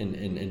seen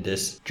in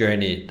this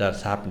journey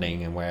that's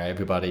happening, and where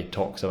everybody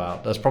talks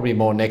about there's probably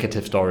more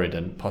negative story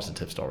than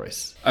positive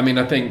stories? I mean,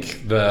 I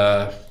think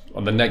the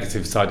On the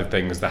negative side of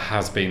things, there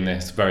has been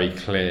this very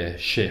clear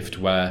shift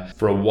where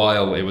for a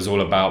while it was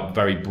all about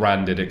very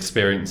branded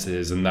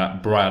experiences, and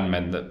that brand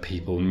meant that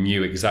people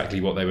knew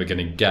exactly what they were going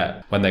to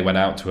get when they went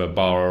out to a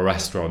bar or a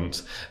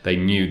restaurant. They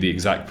knew the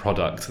exact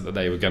product that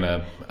they were going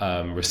to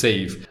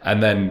receive.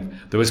 And then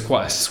there was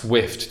quite a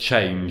swift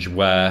change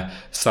where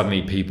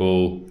suddenly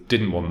people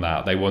didn't want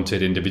that. They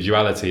wanted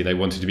individuality. They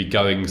wanted to be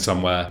going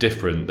somewhere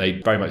different.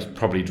 They very much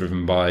probably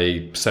driven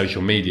by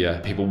social media.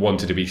 People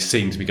wanted to be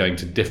seen to be going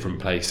to different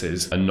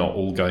places and not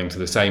all going to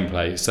the same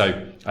place.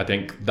 So I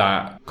think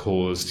that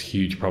caused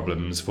huge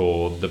problems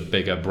for the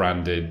bigger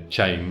branded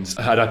chains.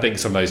 And I think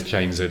some of those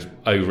chains had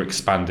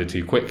overexpanded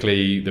too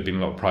quickly. There'd been a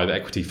lot of private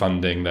equity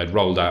funding. They'd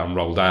rolled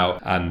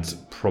out and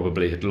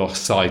probably had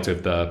lost sight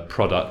of the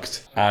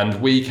product.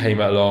 And we came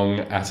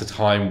along at a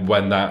time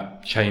when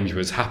that change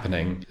was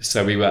happening.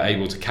 So we were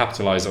able to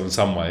capitalize on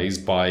some ways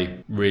by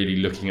really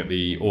looking at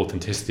the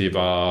authenticity of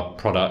our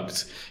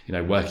product,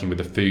 working with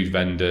the food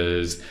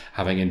vendors,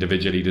 having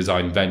individually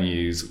designed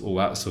venues, all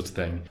that sort of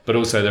thing. But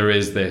also there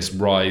is this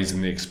rise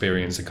in the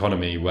experience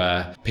economy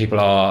where people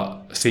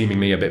are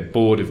seemingly a bit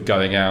bored of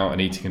going out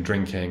and eating and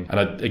drinking.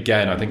 And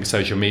again, I think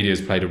social media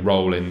has played a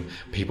role in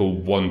people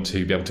want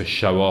to be able to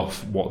show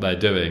off what they're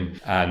doing.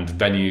 And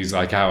venues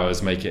like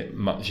ours make it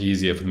much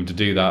easier for them to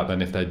do that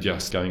than if they're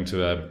just going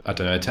to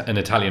an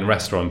Italian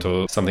restaurant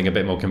or something a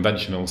bit more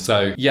conventional.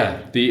 So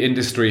yeah, the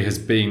industry has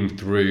been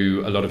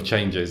through a lot of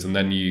changes, and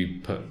then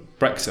you put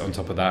Brexit on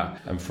top of that.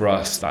 And for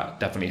us, that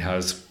definitely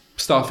has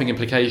staffing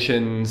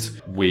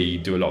implications. We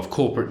do a lot of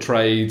corporate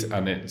trade,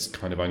 and it's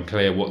kind of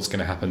unclear what's going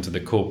to happen to the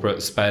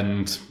corporate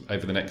spend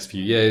over the next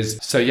few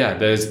years. So yeah,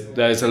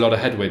 there's a lot of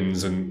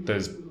headwinds, and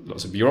there's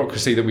lots of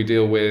bureaucracy that we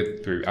deal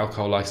with through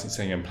alcohol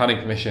licensing and planning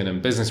permission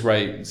and business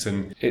rates.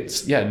 And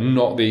it's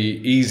not the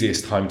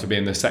easiest time to be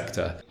in the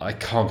sector. I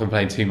can't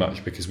complain too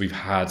much because we've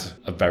had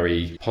a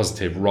very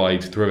positive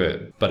ride through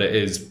it, but it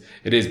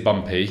is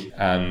bumpy,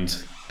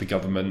 and the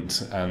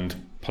government and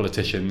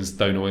politicians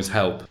don't always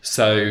help.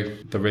 So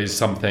there is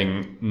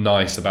something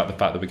nice about the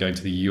fact that we're going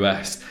to the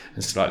US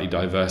and slightly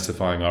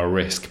diversifying our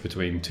risk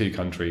between two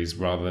countries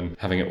rather than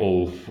having it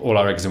all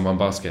our eggs in one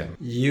basket.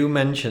 You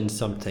mentioned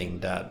something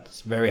that's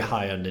very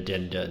high on the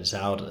agenda. It's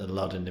out a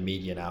lot in the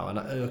media now. And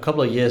a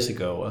couple of years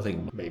ago, I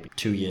think maybe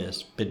 2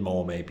 years, a bit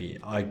more maybe,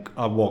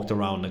 I walked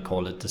around and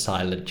called it the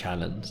silent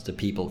challenge, the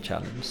people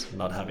challenge,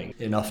 not having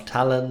enough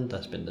talent.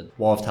 There's been the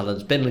war of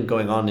talent. It's been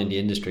going on in the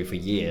industry for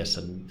years,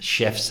 and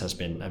chefs has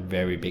been a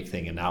very big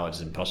thing, and now it's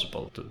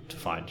impossible to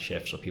find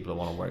chefs or people who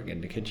want to work in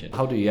the kitchen.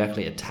 How do you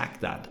actually attack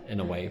that in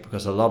a way?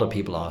 Because a lot of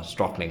people are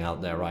struggling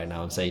out there right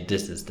now and say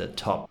this is the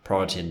top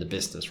priority in the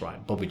business,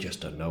 right? But we just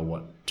don't know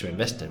what to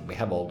invest in. We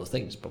have all the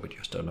things, but we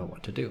just don't know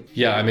what to do.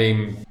 Yeah, I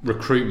mean,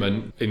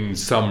 recruitment in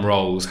some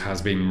roles has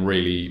been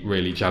really,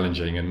 really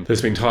challenging. And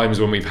there's been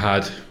times when we've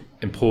had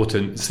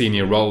important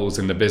senior roles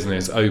in the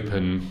business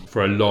open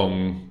for a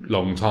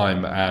long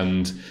time,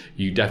 and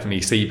you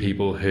definitely see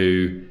people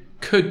who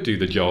could do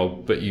the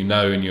job, but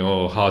in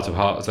your heart of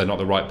hearts they're not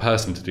the right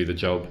person to do the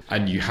job,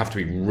 and you have to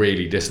be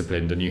really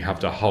disciplined, and you have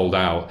to hold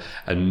out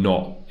and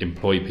not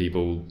employ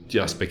people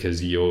just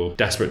because you're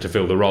desperate to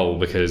fill the role,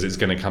 because it's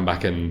going to come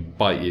back and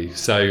bite you.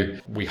 So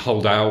we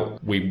hold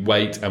out, we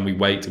wait and we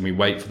wait and we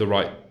wait for the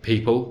right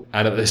people,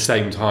 and at the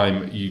same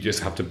time you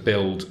just have to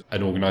build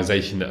an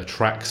organization that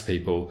attracts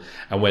people.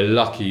 And we're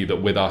lucky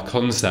that with our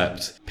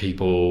concept,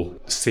 people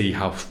see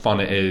how fun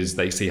it is,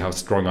 they see how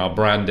strong our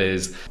brand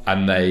is,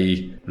 and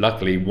they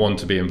luckily want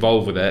to be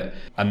involved with it.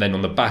 And then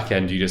on the back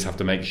end, you just have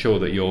to make sure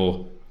that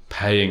you're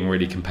paying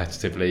really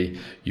competitively,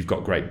 you've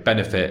got great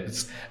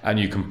benefits, and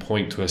you can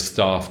point to a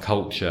staff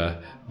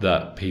culture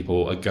that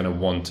people are going to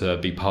want to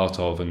be part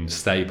of and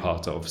stay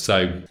part of.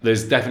 So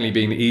there's definitely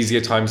been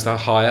easier times to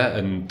hire,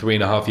 and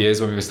 3.5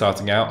 years when we were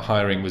starting out,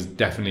 hiring was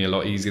definitely a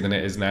lot easier than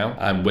it is now.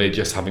 And we're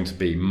just having to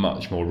be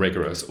much more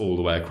rigorous all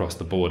the way across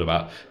the board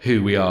about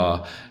who we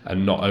are,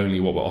 and not only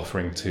what we're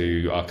offering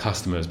to our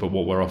customers, but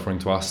what we're offering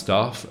to our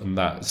staff. And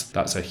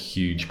that's a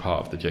huge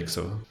part of the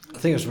jigsaw. I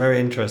think it's very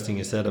interesting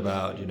you said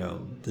about,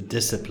 the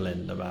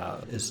discipline,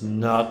 about it's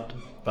not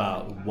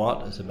about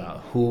what, it's about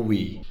who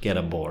we get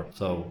on board.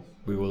 So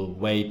we will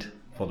wait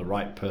for the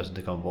right person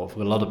to come on board. For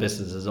a lot of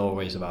businesses, it's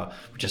always about,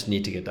 we just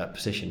need to get that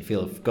position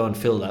filled, go and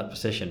fill that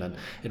position, and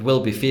it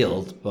will be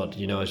filled, but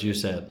as you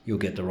said, you'll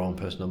get the wrong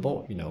person on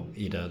board,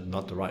 either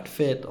not the right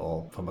fit,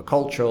 or from a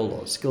cultural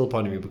or skill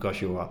point of view, because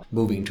you are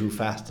moving too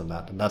fast on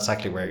that. And that's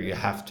actually where you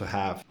have to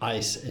have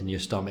ice in your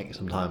stomach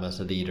sometimes as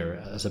a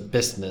leader, as a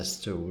business,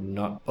 to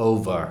not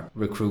over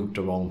recruit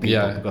the wrong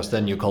people, because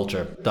then your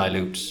culture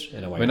dilutes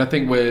in a way. I mean, I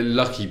think we're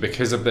lucky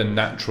because of the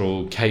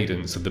natural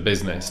cadence of the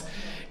business.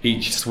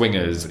 Each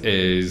Swingers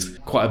is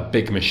quite a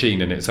big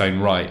machine in its own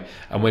right,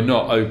 and we're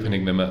not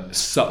opening them at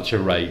such a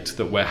rate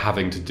that we're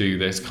having to do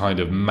this kind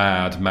of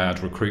mad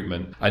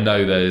recruitment. I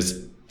know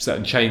there's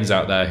certain chains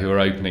out there who are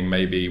opening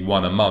maybe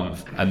one a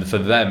month, and for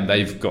them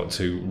they've got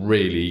to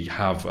really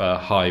have a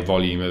high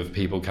volume of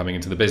people coming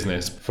into the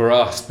business. For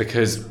us,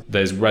 because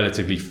there's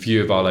relatively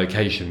few of our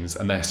locations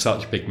and they're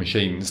such big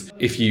machines,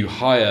 if you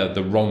hire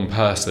the wrong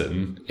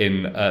person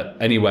in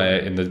anywhere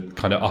in the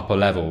kind of upper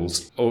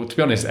levels, or to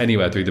be honest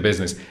anywhere through the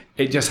business,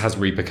 it just has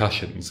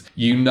repercussions.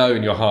 You know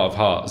in your heart of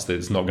hearts that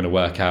it's not going to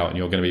work out and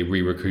you're going to be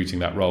re-recruiting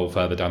that role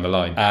further down the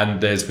line, and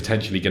there's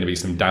potentially going to be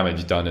some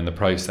damage done in the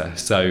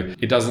process. So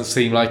it doesn't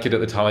seem like it at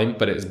the time,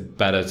 but it's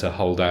better to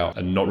hold out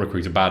and not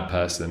recruit a bad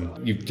person.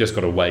 You've just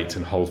got to wait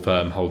and hold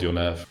firm, hold your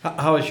nerve.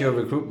 How is your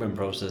recruitment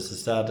process?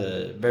 Is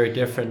that very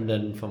different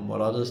than from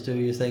what others do,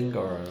 you think?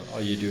 Or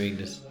are you doing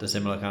the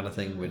similar kind of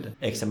thing with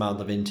X amount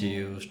of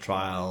interviews,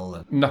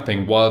 trial?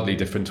 Nothing wildly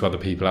different to other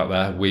people out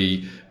there.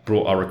 We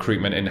brought our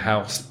recruitment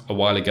in-house a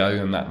while ago,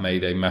 and that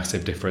made a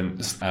massive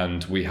difference.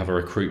 And we have a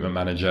recruitment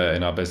manager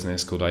in our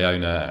business called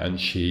Iona,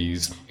 and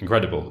she's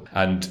incredible.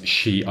 And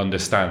she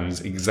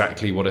understands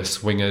exactly what a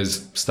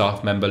Swingers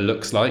staff member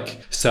looks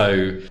like.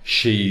 So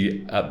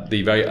she, at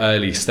the very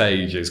early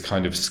stage, is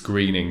kind of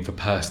screening for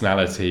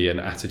personality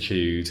and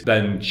attitude.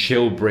 Then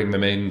she'll bring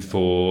them in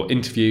for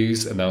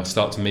interviews, and they'll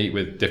start to meet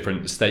with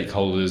different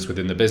stakeholders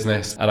within the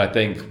business. And I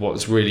think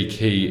what's really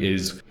key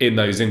is in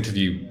those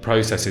interview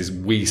processes,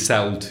 we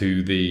sell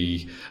to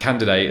the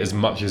candidate as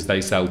much as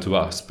they sell to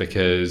us,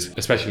 because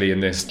especially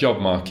in this job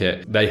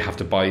market, they have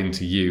to buy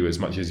into you as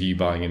much as you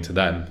buying into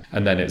them.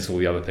 And then it's all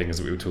the other things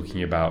that we were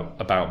talking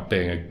about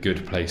being a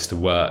good place to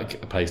work,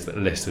 a place that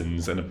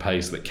listens, and a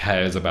place that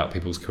cares about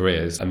people's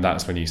careers. And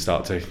that's when you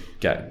start to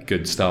get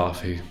good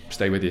staff who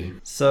stay with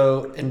you.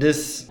 So in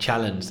this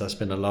challenge, there's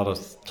been a lot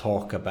of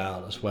talk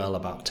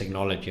about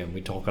technology, and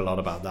we talk a lot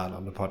about that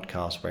on the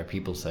podcast, where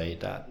people say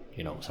that,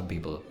 you know, some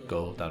people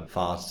go that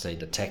far to say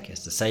that tech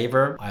is the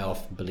saver. I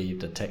often believe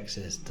that tech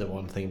is the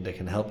one thing that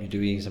can help you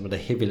doing some of the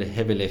heavy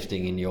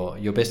lifting in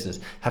your business.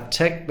 Have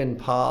tech been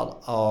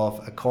part of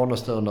a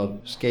cornerstone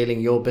of scaling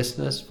your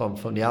business from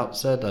the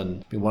outset,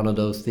 and been one of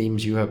those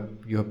themes you have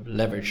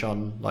leveraged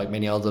on, like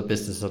many other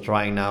businesses are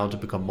trying now to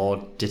become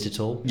more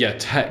digital? Yeah,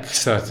 tech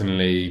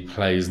certainly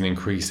plays an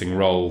increasing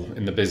role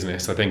in the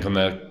business. I think on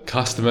the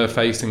customer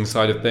facing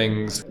side of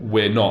things,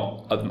 we're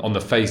not, on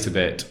the face of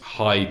it,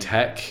 high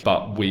tech,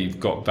 but we've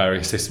got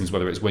various systems,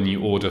 whether it's when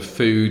you order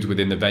food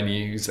within the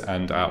venues,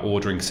 and our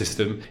ordering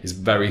system is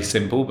very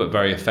simple but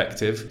very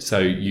effective. So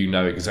you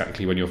know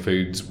exactly when your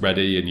food's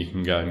ready and you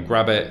can go and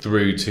grab it,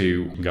 through to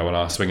you can go on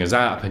our Swingers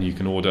app and you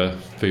can order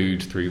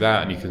food through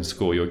that and you can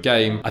score your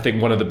game. I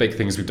think one of the big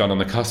things we've done on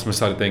the customer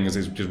side of things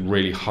is just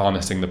really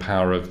harnessing the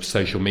power of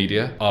social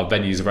media. Our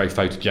venues are very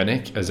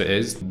photogenic as it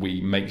is.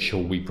 We make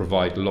sure we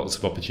provide lots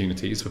of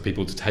opportunities for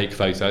people to take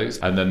photos,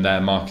 and then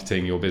they're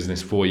marketing your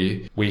business for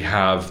you. We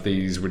have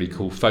these really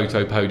cool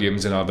photo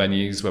podiums in our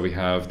venues where we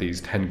have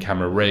these 10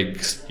 camera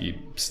rigs. You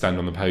stand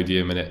on the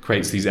podium and it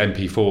creates these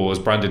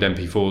MP4s, branded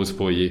MP4s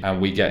for you,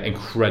 and we get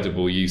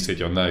incredible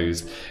usage on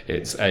those.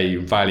 It's a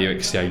value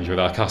exchange with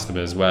our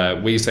customers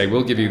where we say,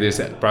 we'll give you this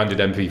branded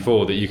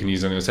MP4 that you can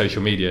use on your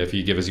social media if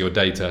you give us your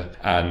data,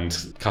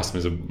 and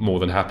customers are more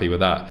than happy with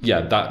that.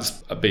 Yeah, that's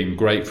been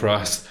great for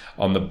us.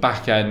 On the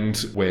back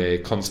end, we're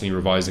constantly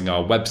revising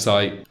our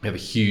website. We have a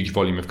huge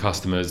volume of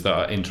customers that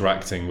are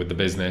interacting with the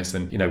business,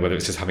 and, you know, whether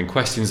it's just having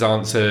questions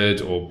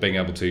answered or being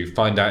able to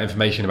find out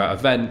information about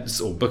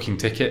events or booking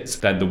tickets,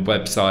 then the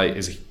website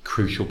is a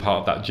crucial part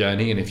of that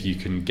journey. And if you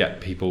can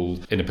get people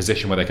in a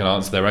position where they can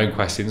answer their own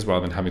questions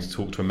rather than having to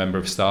talk to a member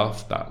of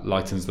staff, that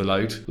lightens the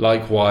load.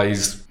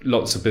 Likewise,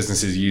 lots of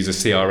businesses use a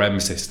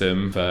CRM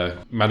system for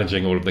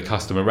managing all of the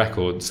customer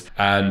records.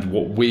 And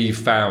what we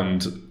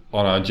found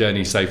on our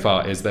journey so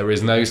far is there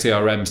is no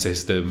CRM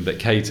system that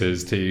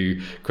caters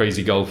to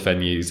crazy golf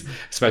venues,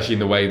 especially in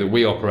the way that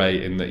we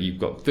operate, in that you've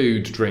got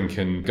food, drink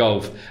and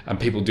golf, and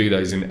people do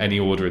those in any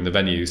order in the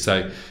venue.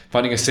 So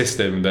finding a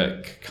system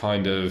that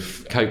kind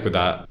of cope with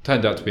that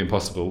turned out to be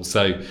impossible.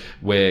 So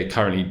we're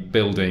currently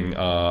building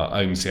our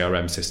own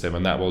CRM system,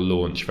 and that will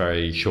launch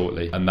very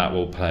shortly, and that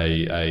will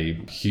play a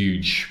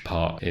huge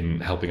part in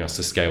helping us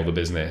to scale the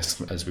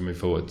business as we move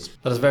forward.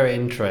 That is very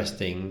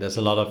interesting. There's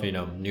a lot of,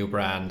 new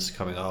brands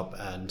coming up,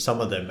 and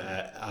some of them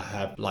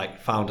have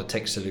found a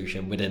tech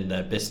solution within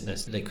their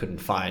business they couldn't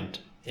find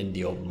in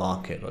the open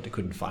market, or they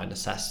couldn't find a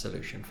SaaS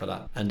solution for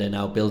that, and they're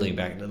now building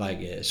back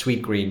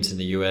Sweetgreens in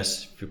the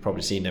US. You've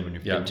probably seen them when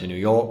you've been to New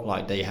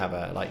York. They have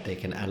they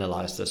can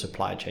analyze the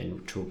supply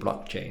chain through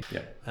blockchain.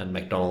 And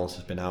McDonald's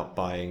has been out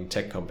buying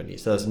tech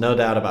companies. So there's no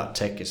doubt about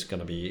tech is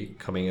going to be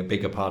becoming a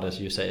bigger part, as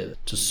you say,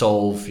 to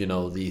solve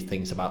these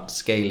things about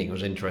scaling. It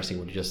was interesting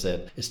what you just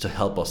said, is to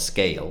help us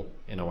scale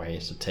in a way,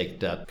 is to take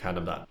that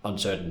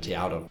uncertainty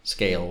out of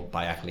scale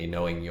by actually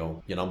knowing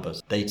your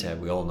numbers. Data,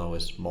 we all know,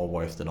 is more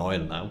worth than oil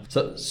now.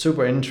 So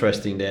super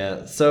interesting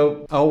there.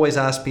 So I always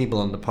ask people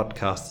on the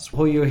podcast,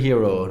 who are your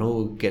hero and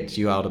who gets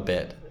you out of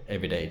bed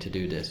every day to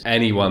do this?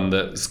 Anyone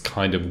that's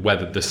kind of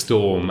weathered the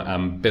storm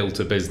and built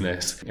a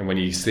business. And when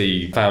you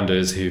see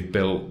founders who've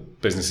built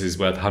businesses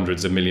worth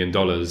hundreds of $1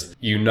 million,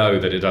 you know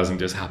that it doesn't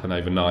just happen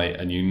overnight,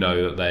 and you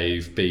know that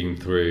they've been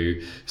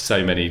through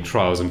so many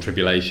trials and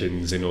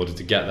tribulations in order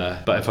to get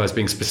there. But if I was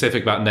being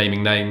specific about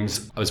naming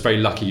names, I was very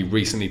lucky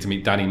recently to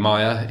meet Danny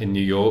Meyer in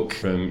New York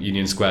from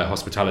Union Square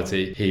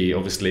Hospitality. He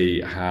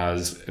obviously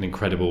has an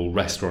incredible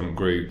restaurant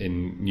group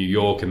in New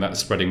York, and that's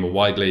spreading more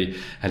widely,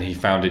 and he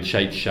founded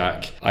Shake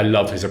Shack. I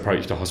love his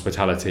approach to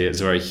hospitality.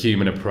 It's a very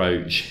human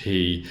approach.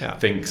 He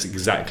thinks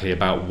exactly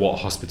about what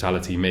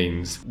hospitality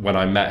means. When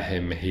I met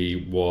him,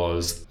 he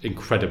was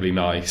incredibly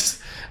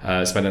nice.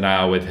 Spent an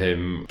hour with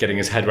him getting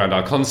his head around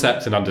our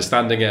concept and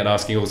understanding it and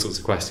asking all sorts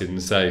of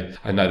questions. So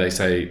I know they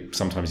say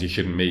sometimes you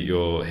shouldn't meet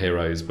your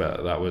heroes,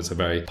 but that was a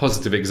very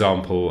positive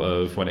example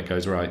of when it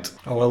goes right.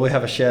 Oh, well, we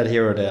have a shared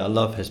hero there. I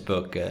love his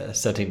book,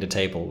 Setting the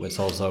Table, which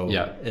also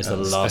is a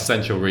lot.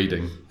 Essential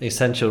reading.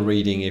 Essential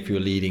reading if you're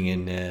leading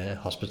in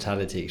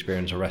hospitality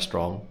experience or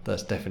restaurant.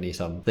 There's definitely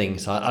some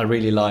things. I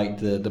really like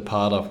the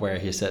part of where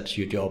he says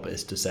your job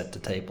is to set the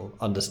table.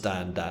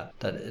 Understand that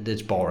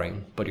it's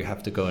boring, but you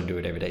have to go and do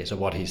it every day. So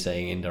what he's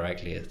saying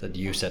indirectly is that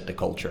you set the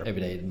culture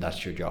every day, and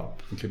that's your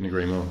job. I couldn't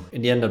agree more.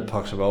 In the end of the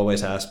podcast, I've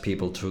always asked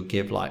people to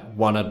give like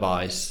one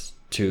advice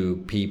to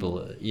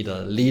people,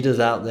 either leaders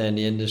out there in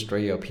the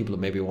industry or people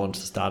that maybe want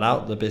to start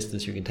out the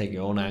business. You can take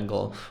your own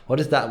angle. What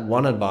is that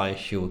one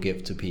advice you will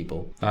give to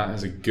people? That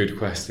is a good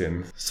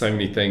question. So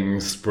many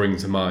things spring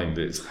to mind.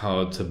 It's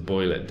hard to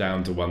boil it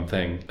down to one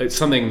thing. It's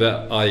something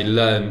that I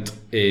learned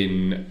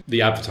in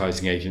the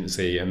advertising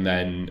agency and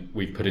then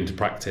we've put into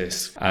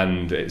practice,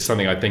 and it's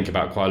something I think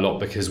about quite a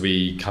lot because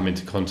we come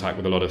into contact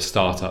with a lot of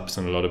startups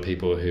and a lot of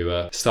people who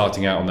are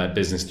starting out on their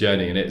business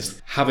journey, and it's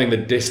having the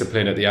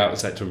discipline at the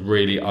outset to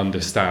really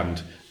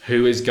understand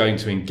who is going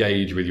to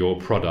engage with your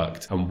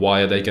product and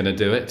why are they going to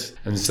do it.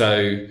 And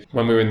so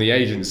when we were in the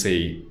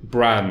agency,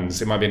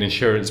 brands, it might be an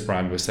insurance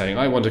brand, was saying,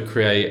 I want to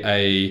create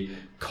a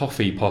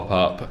coffee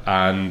pop-up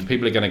and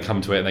people are going to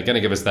come to it and they're going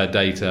to give us their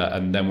data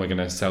and then we're going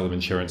to sell them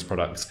insurance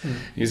products.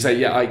 You say,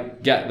 yeah, I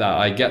get that,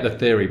 I get the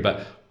theory,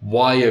 but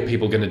why are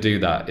people going to do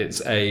that?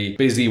 It's a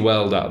busy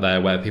world out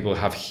there where people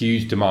have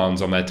huge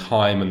demands on their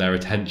time and their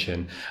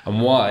attention.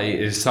 And why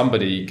is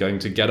somebody going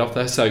to get off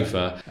their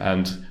sofa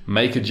and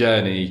make a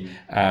journey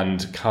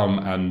and come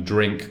and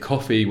drink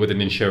coffee with an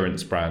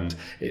insurance brand?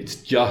 It's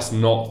just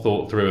not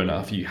thought through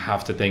enough. You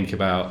have to think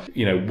about,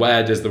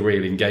 where does the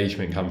real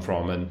engagement come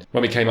from? And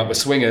when we came up with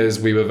Swingers,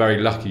 we were very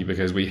lucky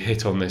because we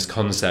hit on this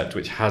concept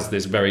which has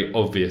this very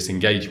obvious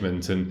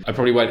engagement. And I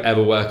probably won't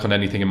ever work on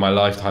anything in my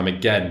lifetime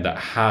again that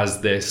has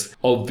this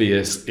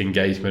obvious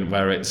engagement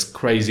where it's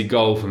crazy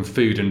golf and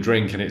food and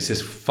drink and it's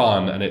just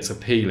fun and it's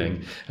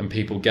appealing and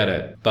people get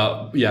it.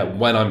 But yeah,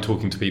 when I'm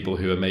talking to people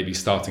who are maybe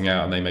starting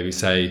out and they maybe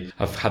say,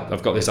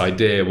 I've got this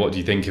idea, what do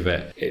you think of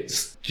it?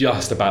 It's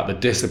just about the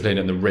discipline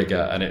and the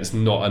rigor, and it's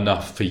not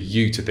enough for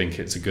you to think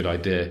it's a good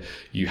idea.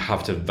 You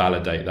have to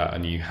validate that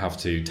and you have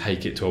to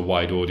take it to a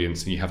wide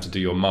audience and you have to do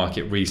your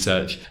market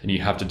research and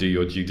you have to do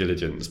your due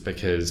diligence,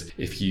 because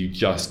if you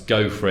just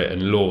go for it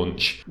and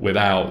launch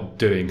without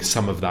doing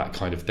some of that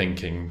kind of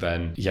thinking,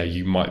 then yeah,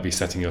 you might be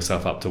setting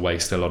yourself up to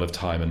waste a lot of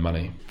time and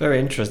money. Very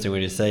interesting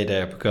when you say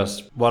there,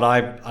 because what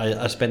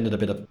I spent a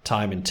bit of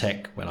time in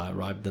tech when I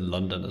arrived in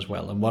London as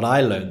well, and what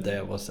I learned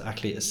there was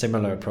actually a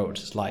similar approach.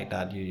 It's like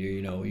that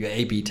you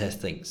A/B test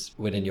things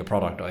within your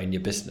product or in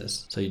your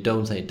business. So you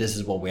don't say this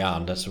is what we are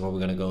and this is what we're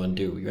going to go and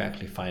do. You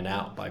actually find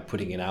out by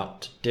putting it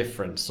out to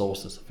different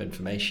sources of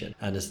information,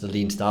 and it's the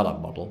lean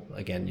startup model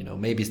again.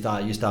 Maybe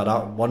you start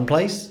out one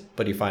place,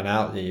 but you find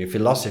out that your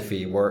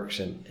philosophy works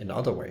in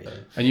other ways.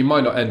 And you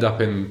might not end up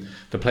in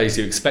the place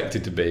you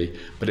expected to be,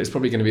 but it's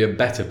probably going to be a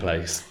better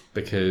place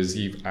because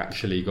you've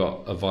actually got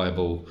a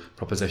viable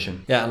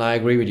proposition. Yeah, and I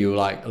agree with you.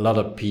 Like a lot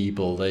of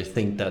people, they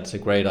think that's a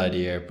great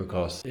idea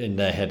because in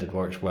their head it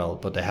works well,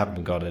 but they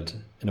haven't got it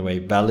in a way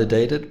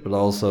validated, but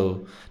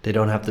also they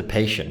don't have the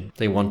patience.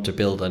 They want to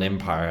build an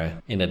empire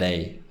in a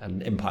day,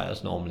 and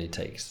empires normally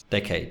takes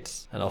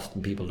decades. And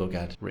often people look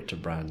at richer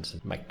brands,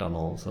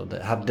 McDonald's, so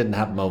that didn't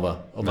happen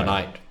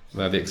overnight. No.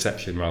 They're the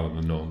exception rather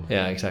than the norm.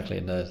 Yeah, exactly.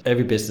 And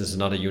every business is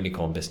not a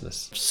unicorn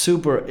business.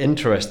 Super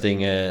interesting,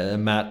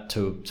 Matt,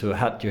 to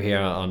have you here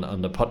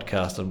on the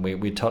podcast, and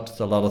we touched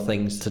a lot of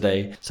things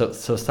today. So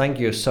thank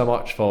you so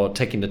much for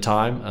taking the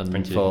time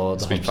and for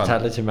the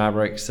Hospitality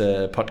Mavericks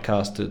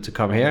podcast to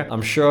come here.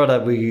 I'm sure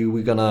that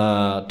we're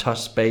gonna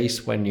touch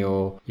base when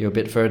you're a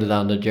bit further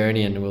down the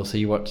journey, and we'll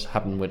see what's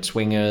happened with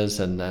Swingers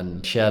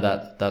and share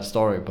that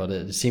story. But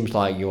it seems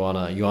like you're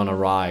on a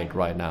ride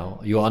right now.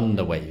 You're on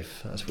the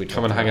wave, as we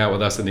come and hang out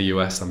with us in the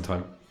US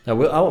sometime. Now,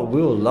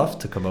 we would love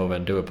to come over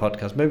and do a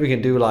podcast. Maybe we can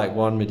do like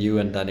one with you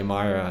and Danny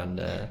Meyer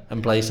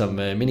and play some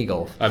mini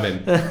golf. I'm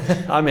in.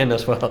 I'm in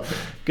as well.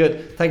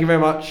 Good. Thank you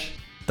very much.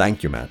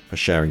 Thank you, Matt, for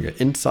sharing your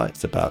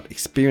insights about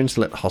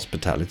experience-led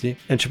hospitality,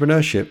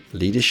 entrepreneurship,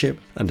 leadership,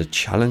 and the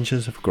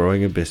challenges of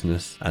growing a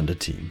business and a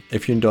team.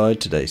 If you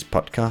enjoyed today's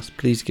podcast,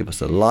 please give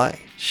us a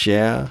like,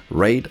 share,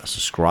 rate, or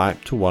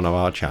subscribe to one of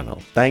our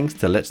channels. Thanks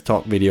to Let's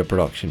Talk Video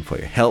Production for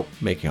your help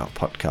making our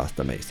podcast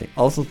amazing.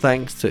 Also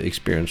thanks to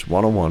Experience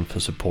 101 for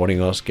supporting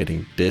us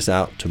getting this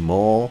out to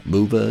more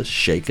movers,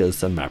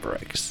 shakers, and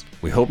mavericks.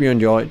 We hope you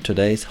enjoyed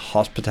today's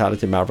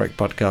Hospitality Maverick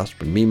podcast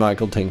with me,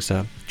 Michael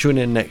Tingsager. Tune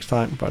in next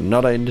time for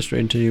another industry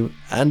interview,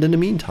 and in the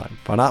meantime,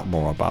 find out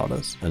more about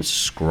us and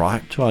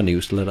subscribe to our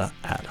newsletter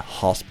at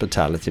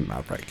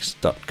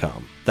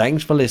hospitalitymavericks.com.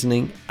 Thanks for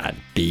listening, and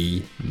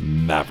be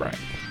Maverick.